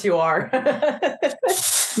 Of course you are.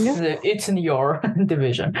 It's in your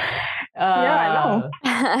division. Yeah, I know.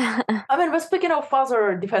 I mean, but speaking of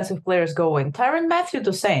other defensive players going, Tyrann Mathieu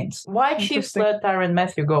to Saints. Why Chiefs let Tyrann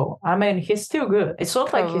Mathieu go? I mean, he's still good. It's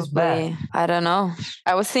not like he's bad. I don't know.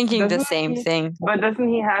 I was thinking the same thing. But doesn't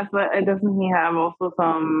he have also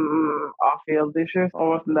some off-field issues,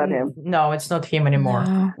 or wasn't that him? No, it's not him anymore.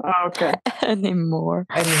 No. Oh, okay. Anymore.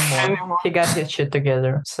 He got his shit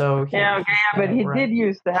together. So but he did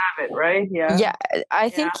used to have it, right? Yeah. Yeah, I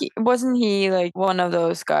think wasn't he like one of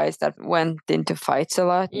those guys that went into fights a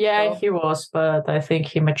lot? Yeah, he was, but I think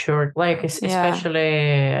he matured, like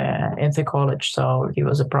especially in the college. So he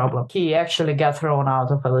was a problem. He actually got thrown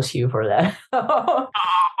out of LSU for that.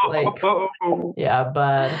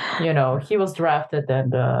 But he was drafted,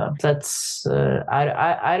 and that's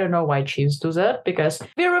I don't know why Chiefs do that, because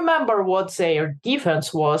we remember what their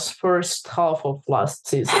defense was first half of last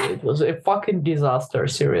season. It was a fucking disaster,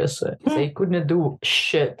 seriously. They couldn't do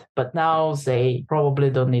shit, but now they probably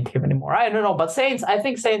don't need him anymore. I don't know, but I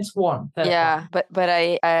think Saints won. But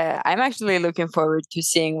I'm actually looking forward to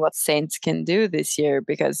seeing what Saints can do this year,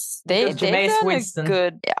 because they've done a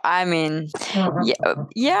good. I mean,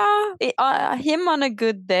 him on a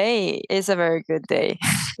good day is a very good day.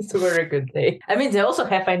 It's a very good day. I mean, they also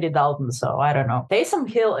have Andy Dalton, so I don't know. Taysom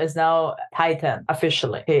Hill is now Titan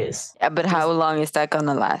officially. He is. Yeah, but how long is that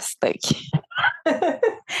gonna last? Like,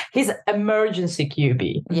 He's emergency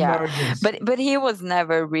QB. Yeah, Emergency. but he was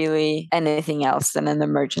never really anything else than an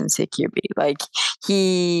emergency QB. Like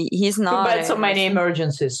he's not. Too bad so many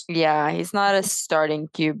emergencies. Yeah, he's not a starting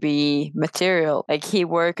QB material. Like he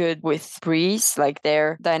worked good with Breeze. Like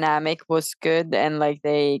their dynamic was good, and like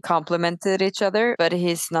they complemented each other. But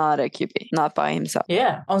he's not a QB, not by himself.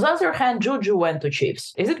 Yeah. On the other hand, Juju went to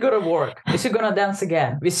Chiefs. Is it gonna work? Is he gonna dance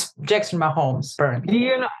again with Jackson Mahomes? Do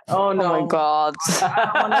you know? Oh no! Oh my God!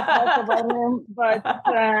 I don't want to talk about him,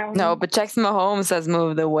 but no, but Jackson Mahomes has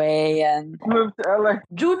moved away and moved to LA.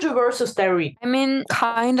 Juju versus Tyreek. I mean,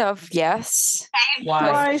 kind of yes.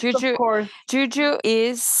 Why? Of course. Juju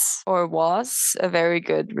is or was a very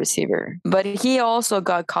good receiver, but he also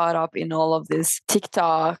got caught up in all of this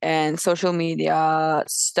TikTok and social media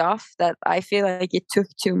stuff that I feel like it took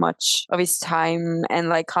too much of his time and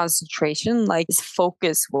like concentration. Like his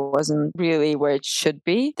focus wasn't really where it should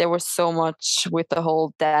be. There was so much with the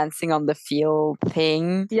whole dancing on the field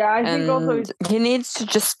thing. Yeah, I think also he needs to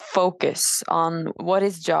just focus on what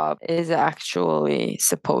his job is actually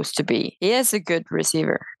supposed to be. He is a good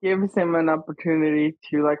receiver. Gives him an opportunity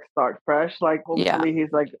to like start fresh. Like hopefully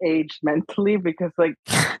he's like aged mentally because like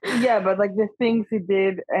yeah, but like the things he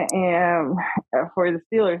did for the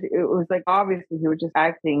Steelers, it was like obviously he was just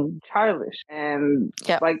acting childish and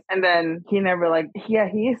like, and then he never like he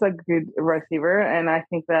is a good receiver, and I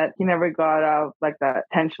think that he never got out like that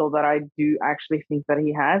potential that I do actually think that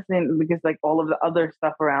he has, and because like all of the other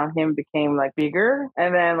stuff around him became like bigger,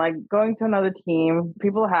 and then like going to another team,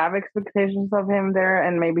 people have expectations of him there,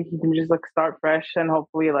 and maybe he can just like start fresh and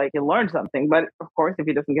hopefully like he'll learn something. But of course, if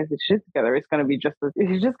he doesn't get his shit together, it's gonna be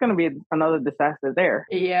he's just gonna be another disaster there.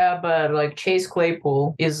 Yeah, but like Chase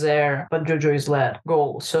Claypool is there, but Juju is let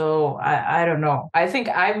go. So I don't know. I think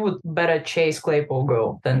I would better Chase Claypool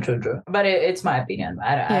go than Juju, but it's my opinion.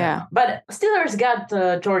 I don't know. But Steelers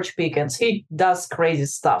got George Pickens. He does crazy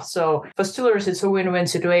stuff. So for Steelers, it's a win-win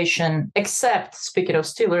situation. Except speaking of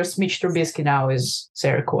Steelers, Mitch Trubisky now is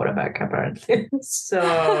their quarterback apparently.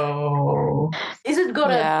 So is it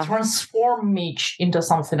gonna transform Mitch into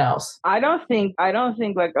something else? I don't think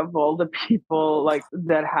like of all the people like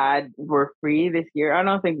that were free this year, I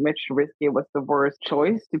don't think Mitch Trubisky was the worst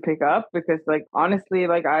choice to pick up, because like honestly,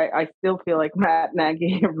 like I still feel like Matt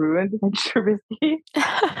Nagy ruined Mitch Trubisky.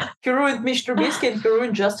 He ruined Mitch Trubisky and he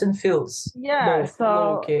ruined Justin Fields. Yeah,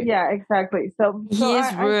 yeah, exactly. So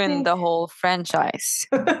he's ruined the whole franchise.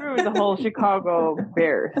 Ruined the whole Chicago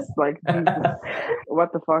Bears. Like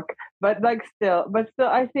what the fuck? But still,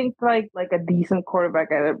 I think like a decent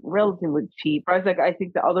quarterback at a relatively cheap price. Like I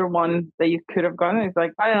think the other one that you could have gotten is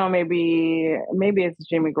like, I don't know, maybe it's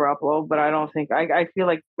Jimmy Garoppolo, but I don't think I feel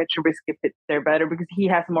like Mitch Trubisky fits there better because he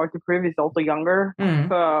has more to prove. He's also younger.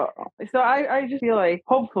 So I just feel like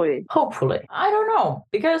hopefully I don't know,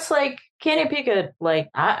 because like Kenny Pickett, like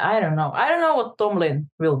I don't know. I don't know what Tomlin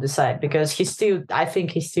will decide, because I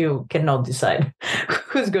think he still cannot decide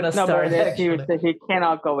who's gonna start. He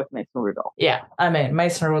cannot go with Mason Rudolph. Yeah, I mean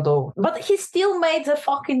Mason Rudolph, but he still made the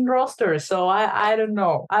fucking roster. So I don't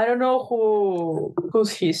know. I don't know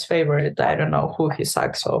who's his favorite. I don't know who he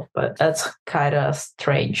sucks off, but that's kind of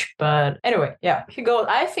strange. But anyway, yeah,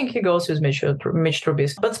 I think he goes with Mitch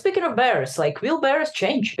Trubisky. But speaking of Bears, like will Bears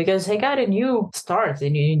change, because they got a new start.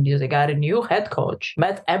 They got a new head coach,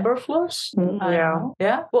 Matt Eberflus.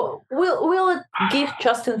 Yeah. Well, will it give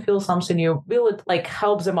Justin Fields something new? Will it like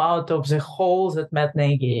help them out of the holes that Matt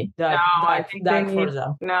Nagy dug for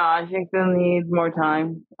them? No, I think they'll need more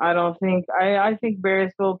time. I think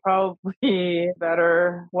Bears will probably be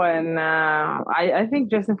better when I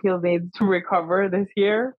think Justin Fields needs to recover this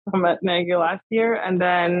year from Matt Nagy last year, and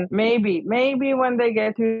then maybe when they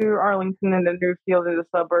get to Arlington and the new field in the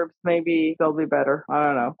suburbs, maybe they'll be better. I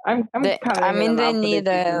don't know. They need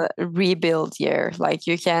a rebuild year. Like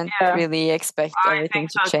you can't really expect everything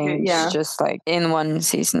to change just like in one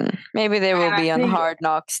season. Maybe they will be on Hard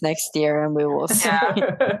Knocks next year, and we will see.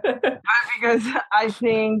 Because I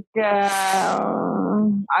think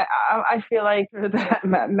I feel like that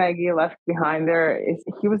Matt Nagy left behind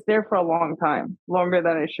he was there for a long time, longer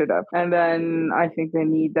than it should have, and then I think they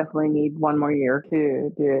definitely need one more year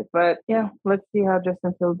to do it. But yeah, let's see how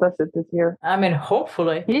Justin Fields does it this year. I mean,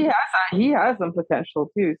 hopefully he has some potential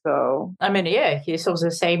too. So I mean, yeah, he's of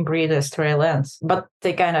the same breed as Trey Lance, but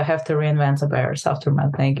they kind of have to reinvent the Bears after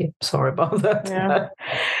Matt Nagy. Sorry about that. Yeah.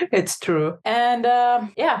 It's true. And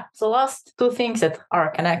so last two things that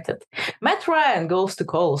are connected. Matt Ryan goes goes to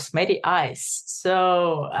Colts, Matty Ice.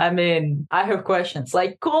 So, I mean, I have questions.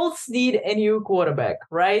 Like, Colts need a new quarterback,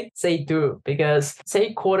 right? They do, because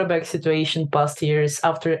say quarterback situation past years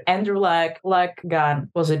after Andrew Luck gone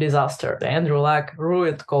was a disaster. Andrew Luck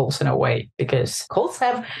ruined Colts in a way, because Colts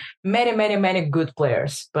have many good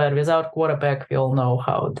players, but without quarterback, we all know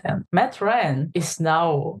how then. Matt Ryan is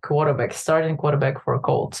now starting quarterback for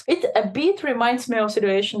Colts. It a bit reminds me of the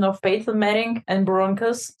situation of Peyton Manning and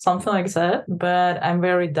Broncos, something like that, but I'm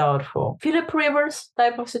very doubtful. Philip Rivers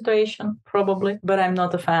type of situation, probably, but I'm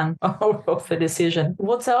not a fan of the decision.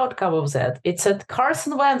 What's the outcome of that? It's that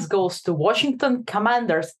Carson Wentz goes to Washington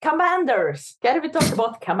Commanders. Commanders! Can we talk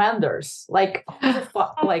about Commanders? Like, who the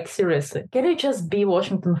fuck? Like, seriously. Can it just be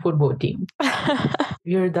Washington football team?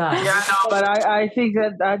 You're done. Yeah, no, but I think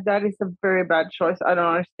that is a very bad choice. I don't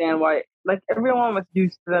understand why. Like, everyone was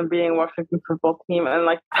used to them being Washington football team, and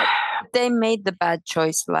like they made the bad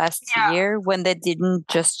choice last year when they didn't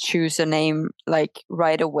just choose a name like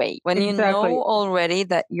right away. When you know already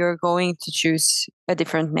that you're going to choose a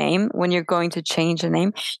different name, when you're going to change a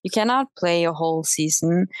name, you cannot play a whole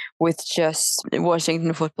season with just the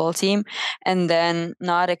Washington football team and then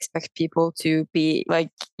not expect people to be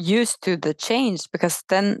like used to the change, because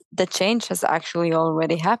then the change has actually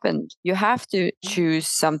already happened. You have to choose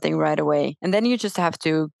something right away, and then you just have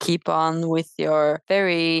to keep on with your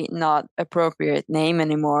very not appropriate name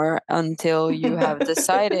anymore until you have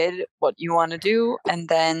decided what you want to do, and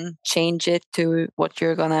then change it to what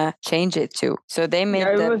you're gonna change it to. So they made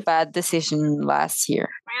the bad decision last year.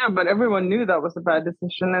 Yeah, but everyone knew that was a bad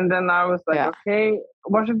decision, and then I was like, okay,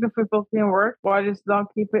 Washington football team work. Why just not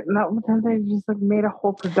keep it? And then they just like made a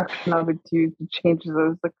whole production of it to change it. It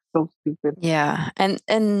was like so stupid. Yeah,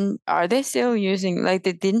 and are they still using, like,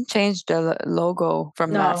 they didn't change the logo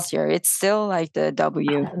from last year? It's still like the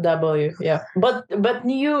W. Yeah. But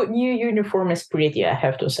new uniform is pretty, I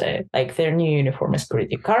have to say. Like, their new uniform is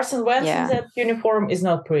pretty. Carson Wentz in that uniform is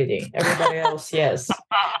not pretty. Everybody else, yes.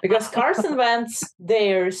 Because Carson Wentz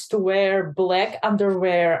dares to wear black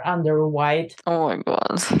underwear under white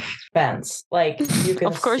pants. Like, you can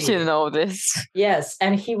Of course you know this. Yes,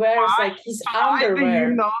 and he wears like his underwear. Why do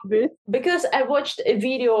you know this? Because I watched a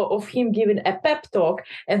video of him giving a pep talk,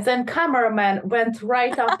 and then cameraman went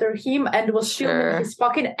right after him and was filming his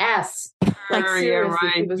fucking ass. Like, seriously,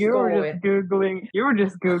 he was You were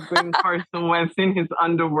just googling Carson Wentz in his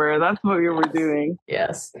underwear. That's what you were doing.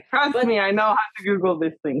 Yes. Trust me, I know how to Google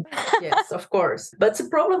this thing. Yes, of course. But the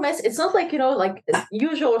problem is, it's not like, like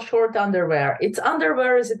usual short underwear. It's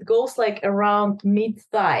underwear as it goes like around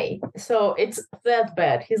mid-thigh. So it's that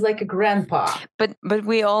bad. He's like a grandpa. But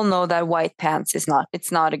we all know that white pants it's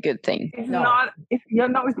not a good thing. It's not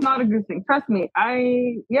a good thing. Trust me.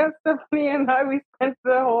 Stephanie and I, we spent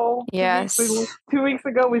the whole 2 weeks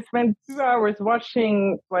ago, we spent 2 hours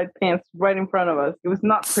watching white pants right in front of us. It was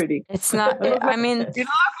not pretty. It's not. I mean, it looked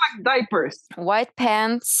like diapers. White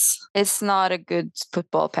pants is not a good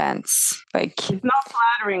football pants. Like, it's not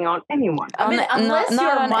flattering on anyone. I mean, unless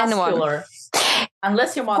you're muscular.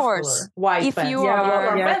 Unless you're muscular, white if pants. You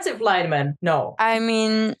are offensive lineman, no. I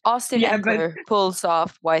mean, Austin Eckler pulls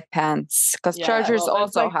off white pants, because Chargers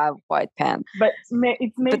also have white pants. But it's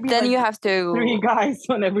maybe. But then you have to 3 guys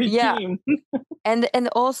on every team. and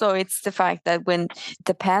also it's the fact that when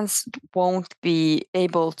the pants won't be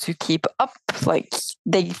able to keep up, like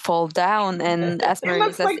they fall down, and as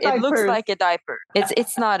Maria says, it looks like a diaper.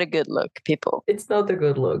 It's not a good look, people. It's not a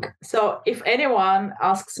good look. So if anyone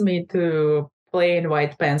asks me to play in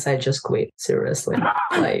white pants, I just quit. Seriously,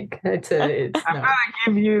 like I'm gonna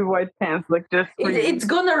give you white pants, like just. It's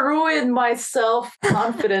gonna ruin my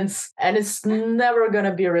self-confidence, and it's never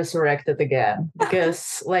gonna be resurrected again.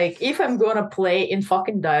 Because like, if I'm gonna play in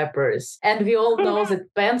fucking diapers, and we all know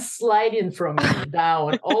that pants sliding from me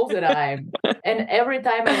down all the time, and every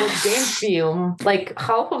time I watch game film, like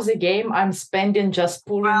half of the game I'm spending just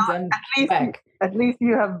pulling them back. At least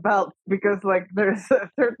you have belts, because like there's a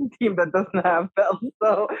certain team that doesn't have belts,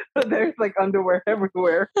 so there's like underwear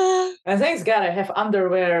everywhere. I think it's gotta have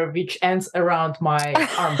underwear which ends around my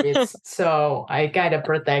armpits, so I kind of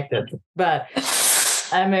protect it. But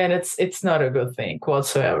I mean, it's not a good thing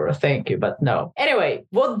whatsoever. Thank you, but no. Anyway,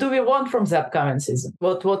 what do we want from the upcoming season?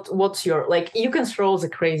 What's your, like, you can throw the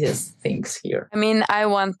craziest things here. I mean, I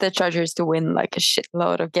want the Chargers to win like a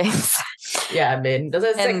shitload of games. Yeah, I mean,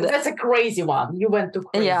 that's a crazy one. You went too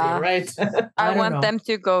crazy, right? I want them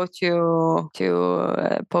to go to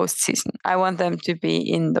postseason. I want them to be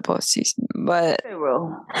in the postseason, but they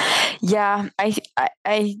will. Yeah,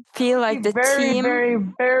 I feel like the very, team very,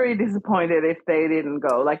 very disappointed if they didn't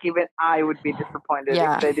go. Like, even I would be disappointed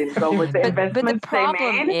if they didn't go with the investments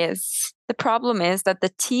they made. the problem is that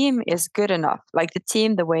the team is good enough. Like the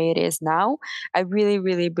team, the way it is now, I really,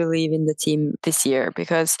 really believe in the team this year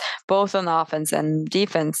because both on offense and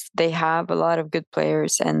defense, they have a lot of good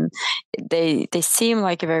players and they seem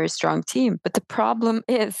like a very strong team. But the problem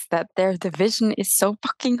is that their division is so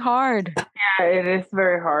fucking hard. Yeah, it is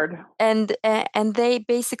very hard. And they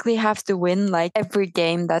basically have to win like every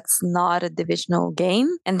game that's not a divisional game,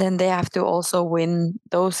 and then they have to also win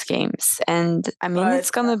those games. And I mean,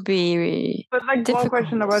 it's gonna be. But like difficult. One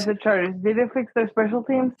question about the Chargers: did they fix their special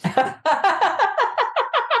teams? Because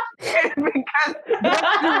that's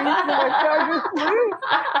the reason why Chargers lose.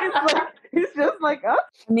 It's just like us.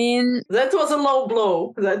 I mean, that was a low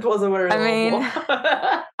blow. That was a very low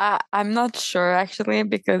blow. I'm not sure actually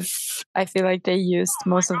because I feel like they used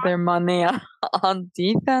most of their money on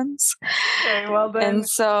defense. Okay, well then, and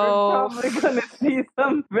so we're probably gonna see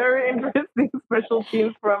some very interesting special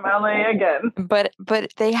teams from LA again. But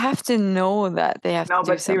they have to know that they have to do something.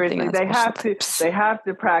 No, but seriously, they have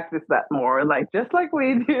to practice that more, like just like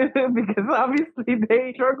we do, because obviously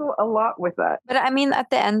they struggle a lot with that. But I mean, at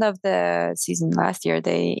the end of the season last year,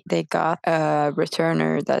 they got a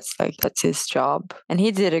returner that's his job, and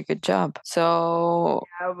he did a good job. So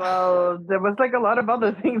yeah, well, there was like a lot of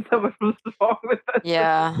other things that were wrong with that.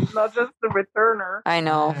 Yeah, not just the returner. I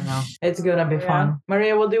know. I don't know. It's gonna be fun.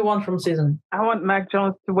 Maria, what do you want from season? I want Mac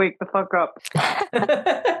Jones to wake the fuck up.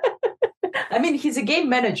 I mean, he's a game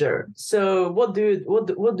manager. So what do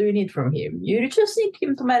you need from him? You just need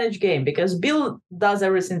him to manage game because Bill does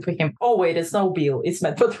everything for him. Oh wait, it's no Bill. It's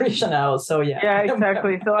Matt Patricia now. So yeah. Yeah,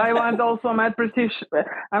 exactly. So I want also Matt Patricia.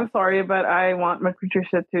 I'm sorry, but I want Matt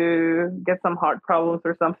Patricia to get some heart problems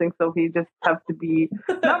or something. So he just has to be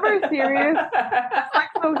not very serious.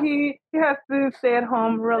 So he has to stay at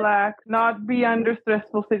home, relax, not be under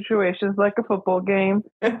stressful situations like a football game.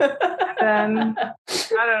 Then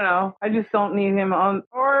I don't know. I just don't need him on.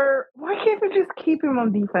 Or why can't we just keep him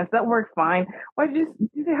on defense? That works fine. Why do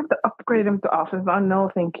they have to upgrade him to offense? Oh,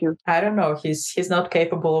 no, thank you. I don't know. He's not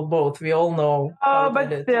capable of both. We all know. Oh, but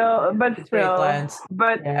still,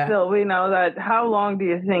 we know that. How long do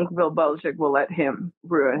you think Bill Belichick will let him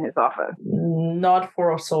ruin his offense? Not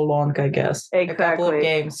for so long, I guess. Exactly. A couple of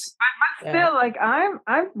games. But still, like I'm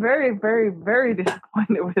very, very, very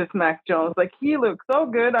disappointed with Mac Jones. Like he looked so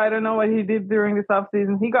good. I don't know what he did during this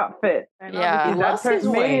offseason. He got fit. And he lost his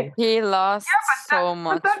weight. He lost so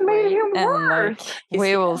much. But that made him worse.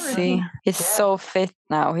 We will see. He's so fit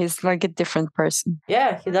now. He's like a different person.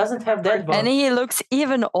 Yeah, he doesn't have that bone. And he looks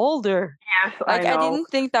even older. Yes, like I didn't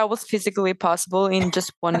think that was physically possible in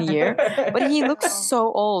just 1 year. But he looks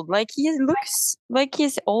so old. Like he looks like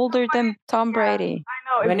he's older than Tom Brady.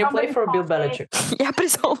 I know. When you play for Bill Belichick. Yeah, but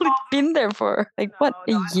he's only been there for a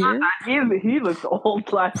year? He looked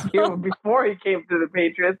old last year before he came to the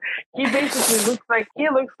Patriots. He basically looks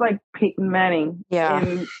like Peyton Manning. Yeah,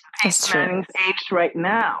 in Peyton Manning's age right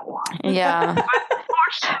now. Yeah.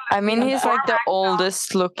 I mean, he's like the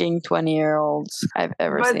oldest looking 20-year-old I've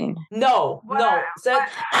ever seen. No. That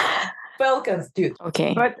Falcons, dude.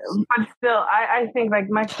 Okay. But still, I think like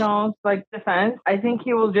Mac Jones, like defense, I think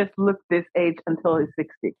he will just look this age until he's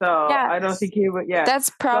 60. So yeah, I don't think he would. Yeah,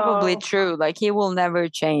 that's probably true. Like he will never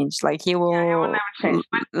change. Like he will never change.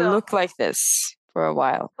 Look like this for a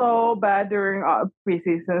while. So bad during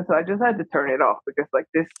preseason, so I just had to turn it off because like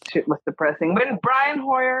this shit was depressing. When Brian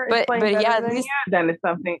Hoyer is playing better than you, then it's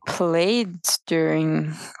something. Played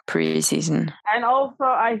during preseason, and also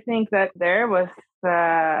I think that there was.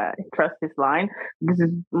 Trust his line. This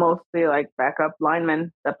is mostly like backup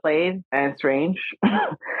linemen that played and Strange.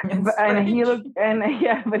 And he looked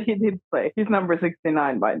but he did play. He's number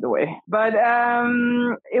 69 by the way. But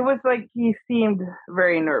it was like he seemed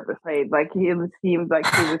very nervous. Like he seemed like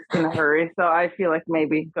he was in a hurry. So I feel like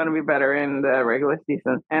maybe it's gonna be better in the regular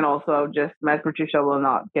season. And also just Matt Patricia will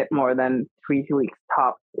not get more than 3 weeks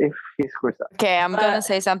top if he screws up. Okay, I'm gonna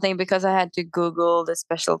say something because I had to Google the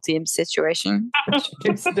special team situation.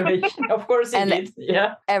 Of course you did.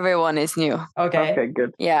 Yeah. Everyone is new. Okay,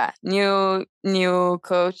 good. Yeah. New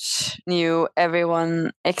coach, new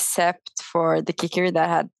everyone except for the kicker that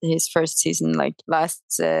had his first season like last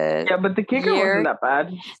yeah, but the kicker wasn't that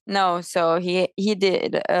bad. No, so he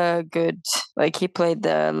did good. Like he played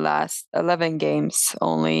the last 11 games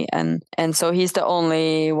only and so he's the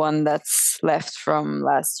only one that's left from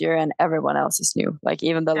last year and everyone else is new. Like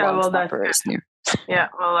even the long snapper is new. Yeah,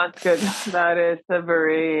 well, that's good. That is a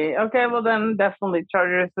very okay. Well, then definitely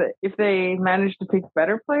Chargers. If they manage to pick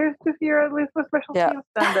better players this year, at least for special teams,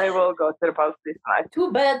 then they will go to the postseason.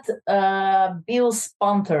 Too bad Bill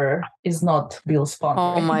Spunter is not Bill Spunter.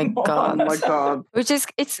 Oh my god! Oh my god! Which is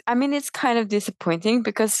it's kind of disappointing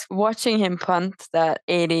because watching him punt that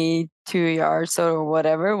 82 yards or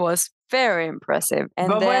whatever was very impressive. And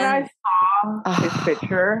but then, when I saw his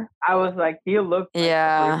picture, I was like, he looked like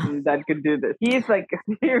a person that could do this. He's like a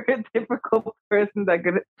stereotypical person that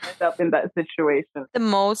could end up in that situation. The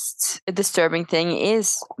most disturbing thing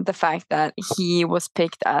is the fact that he was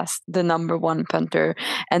picked as the number one punter,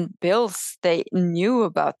 and Bills, they knew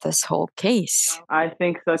about this whole case. I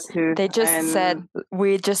think so too. They just said,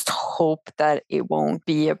 we just hope that it won't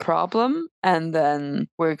be a problem, and then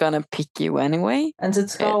we're gonna pick you anyway. And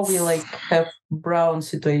that's how we like have Brown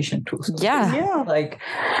situation too. So yeah. Like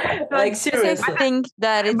seriously. I think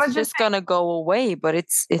that it's just gonna go away, but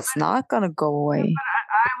it's not gonna go away.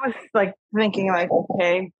 I was like thinking like,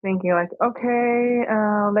 okay,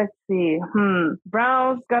 let's see.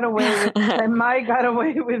 Browns got away with and Mike got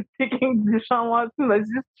away with picking Deshaun Watson. Let's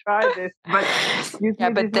just try this. But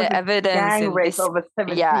but the evidence in this, of a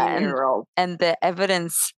 17-year-old. And the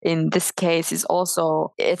evidence in this case is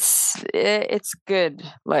also it's good.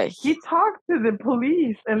 Like, he talked to the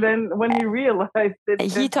police, and then when he realized it,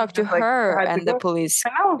 he talked to her, and the police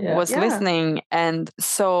was listening. And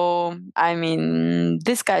so, I mean,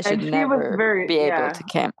 this guy should never be able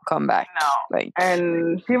to come back. No.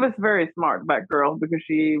 And she was very smart, that girl, because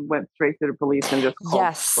she went straight to the police and just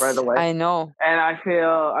called right away. I know. And I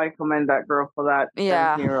commend that girl for that.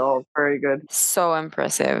 17-year-old. Very good. So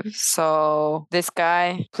impressive. So this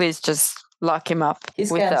guy, please just lock him up with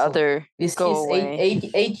canceled. The other. He's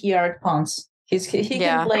 8-yard punts. He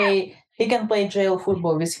can play jail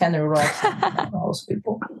football with Henry Rocks and those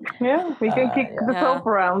people. Yeah, we can kick the soap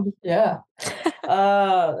around. Yeah.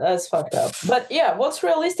 That's fucked up. But yeah, what's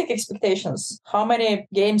realistic expectations? How many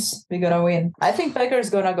games we gonna win? I think Packers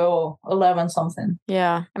gonna go 11 something.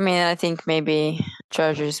 Yeah. I mean, I think maybe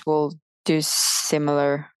Chargers will do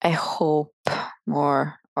similar. I hope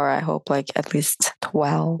more, or I hope like at least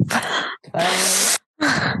 12.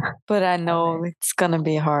 But I know it's gonna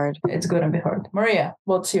be hard. It's gonna be hard. Maria,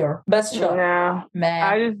 what's your best shot? Yeah,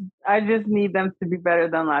 man. I just need them to be better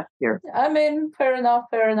than last year. I mean, fair enough.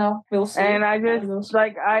 We'll see. And I just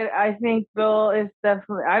I think Bill is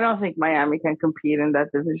definitely. I don't think Miami can compete in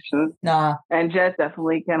that division. Nah. And Jets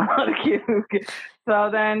definitely cannot. So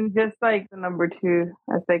then, just like the number 2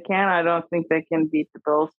 as they can, I don't think they can beat the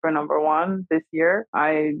Bills for number 1 this year.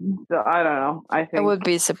 I don't know. I think I would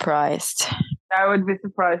be surprised. I would be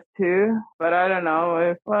surprised too, but I don't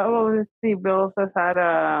know. Let's see. Bills has had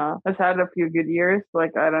a few good years.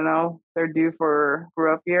 Like, I don't know. They're due for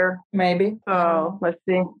a up year. Maybe. So let's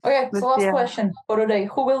see. Okay, so last question for today.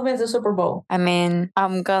 Who will win the Super Bowl? I mean,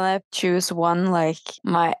 I'm gonna choose one. Like,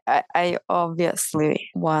 I obviously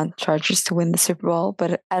want Chargers to win the Super Bowl,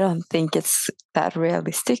 but I don't think it's that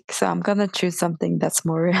realistic. So I'm gonna choose something that's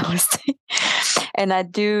more realistic. And I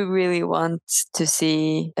do really want to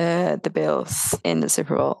see the Bills in the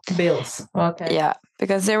Super Bowl. Bills. Okay. Yeah,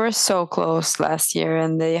 because they were so close last year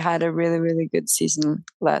and they had a really, really good season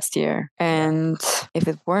last year. And if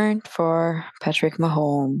it weren't for Patrick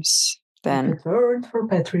Mahomes, then... If it weren't for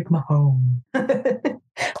Patrick Mahomes.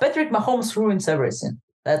 Patrick Mahomes ruins everything.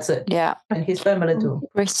 That's it. Yeah. And his family too.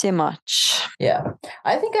 Pretty much. Yeah.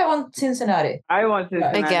 I think I want Cincinnati. I want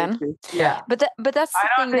Cincinnati again. Too. Yeah. But that's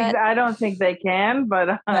the thing I don't think they can,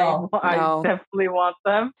 but I definitely want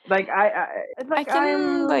them. Like I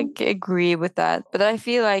can like agree with that, but I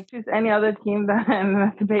feel like choose any other team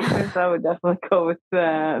than the Patriots, I would definitely go with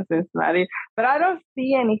Cincinnati. But I don't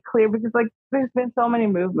see any clear because like there's been so many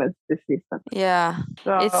movements this season. Yeah.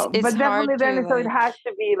 So, it's but definitely then so it has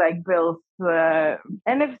to be like Bills.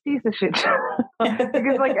 NFC's a shit show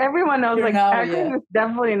because like everyone knows like Packers is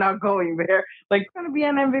definitely not going there. Like it's gonna be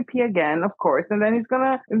an MVP again, of course, and then he's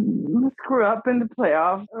gonna screw up in the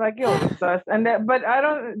playoffs like he always does. And but I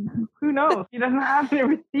don't. Who knows? He doesn't have any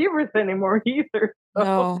receivers anymore either. So.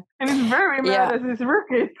 No. And he's very mad at his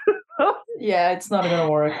rookie. Yeah, it's not gonna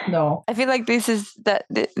work. No. I feel like this is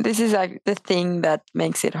like the thing that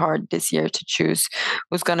makes it hard this year to choose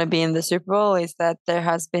who's gonna be in the Super Bowl is that there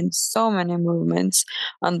has been so many movements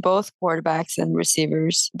on both quarterbacks and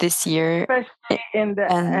receivers this year. in the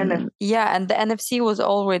NFC. Yeah, and the NFC was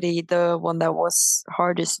already the one that was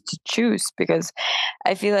hardest to choose because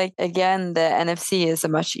I feel like again the NFC is a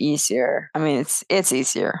much easier. I mean, it's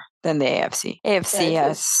easier than the AFC. AFC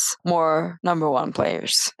has more number one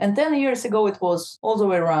players. And 10 years ago, it was all the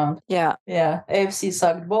way around. Yeah. Yeah. AFC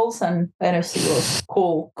sucked balls and NFC was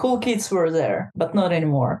cool. Cool kids were there, but not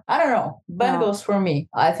anymore. I don't know. Bengals for me,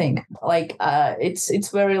 I think. Like, it's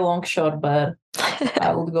very long shot, but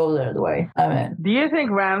I would go there the way. I mean. Do you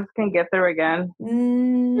think Rams can get there again?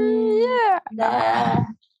 Yeah. Nah.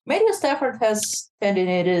 Matthew Stafford has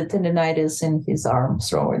tendinitis in his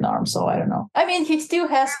throwing arm, so I don't know. I mean, he still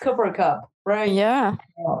has Cooper Kupp, right? Yeah.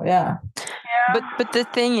 Oh, yeah. But the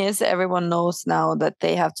thing is, everyone knows now that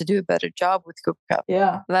they have to do a better job with Cooper Kupp.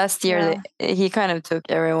 Yeah. Last year, he kind of took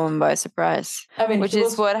everyone by surprise. I mean, which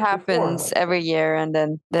is what happens every year, and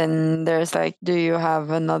then there's like, do you have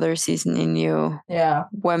another season in you? Yeah.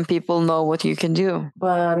 When people know what you can do.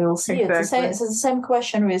 But we'll see. Exactly. It's the same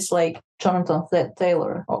question with like Jonathan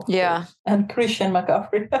Taylor. Yeah. And Christian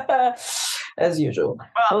McCaffrey, as usual.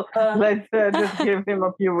 Well, let's just give him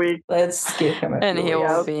a few weeks. Let's give him a few weeks. And he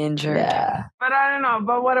will be injured. Yeah. But I don't know.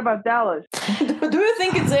 But what about Dallas? Do you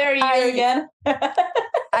think it's their year again?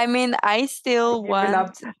 I mean, I still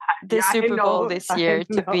want the Super Bowl this year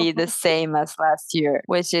to be the same as last year,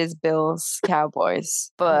 which is Bills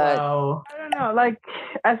Cowboys. But wow. I don't know. Like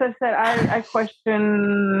as I said, I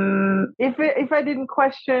question if I didn't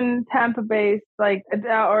question Tampa Bay's like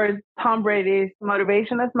or Tom Brady's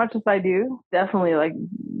motivation as much as I do, definitely like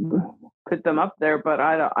put them up there. But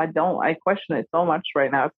I question it so much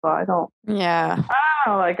right now, so I don't. Yeah.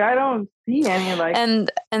 I don't see any like. And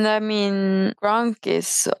I mean, Gronk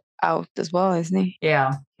is out as well, isn't he?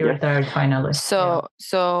 Yeah, he retired finally. So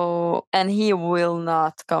and he will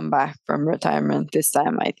not come back from retirement this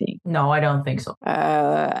time, I think. No, I don't think so.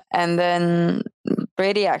 And then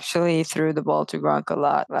Brady actually threw the ball to Gronk a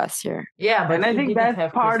lot last year. Yeah, but and I think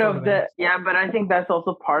that's part of the but I think that's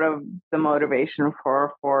also part of the motivation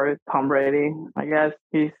for Tom Brady. I guess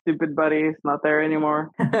his stupid buddy is not there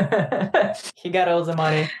anymore. He got all the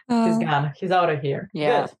money. He's gone. He's out of here.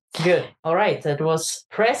 Yeah. Good. All right. That was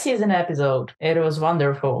preseason episode. It was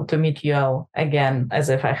wonderful to meet you all again, as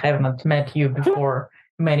if I haven't met you before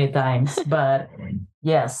many times. But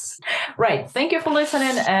yes. Right. Thank you for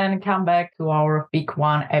listening and come back to our Week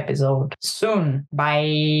 1 episode soon.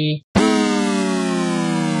 Bye.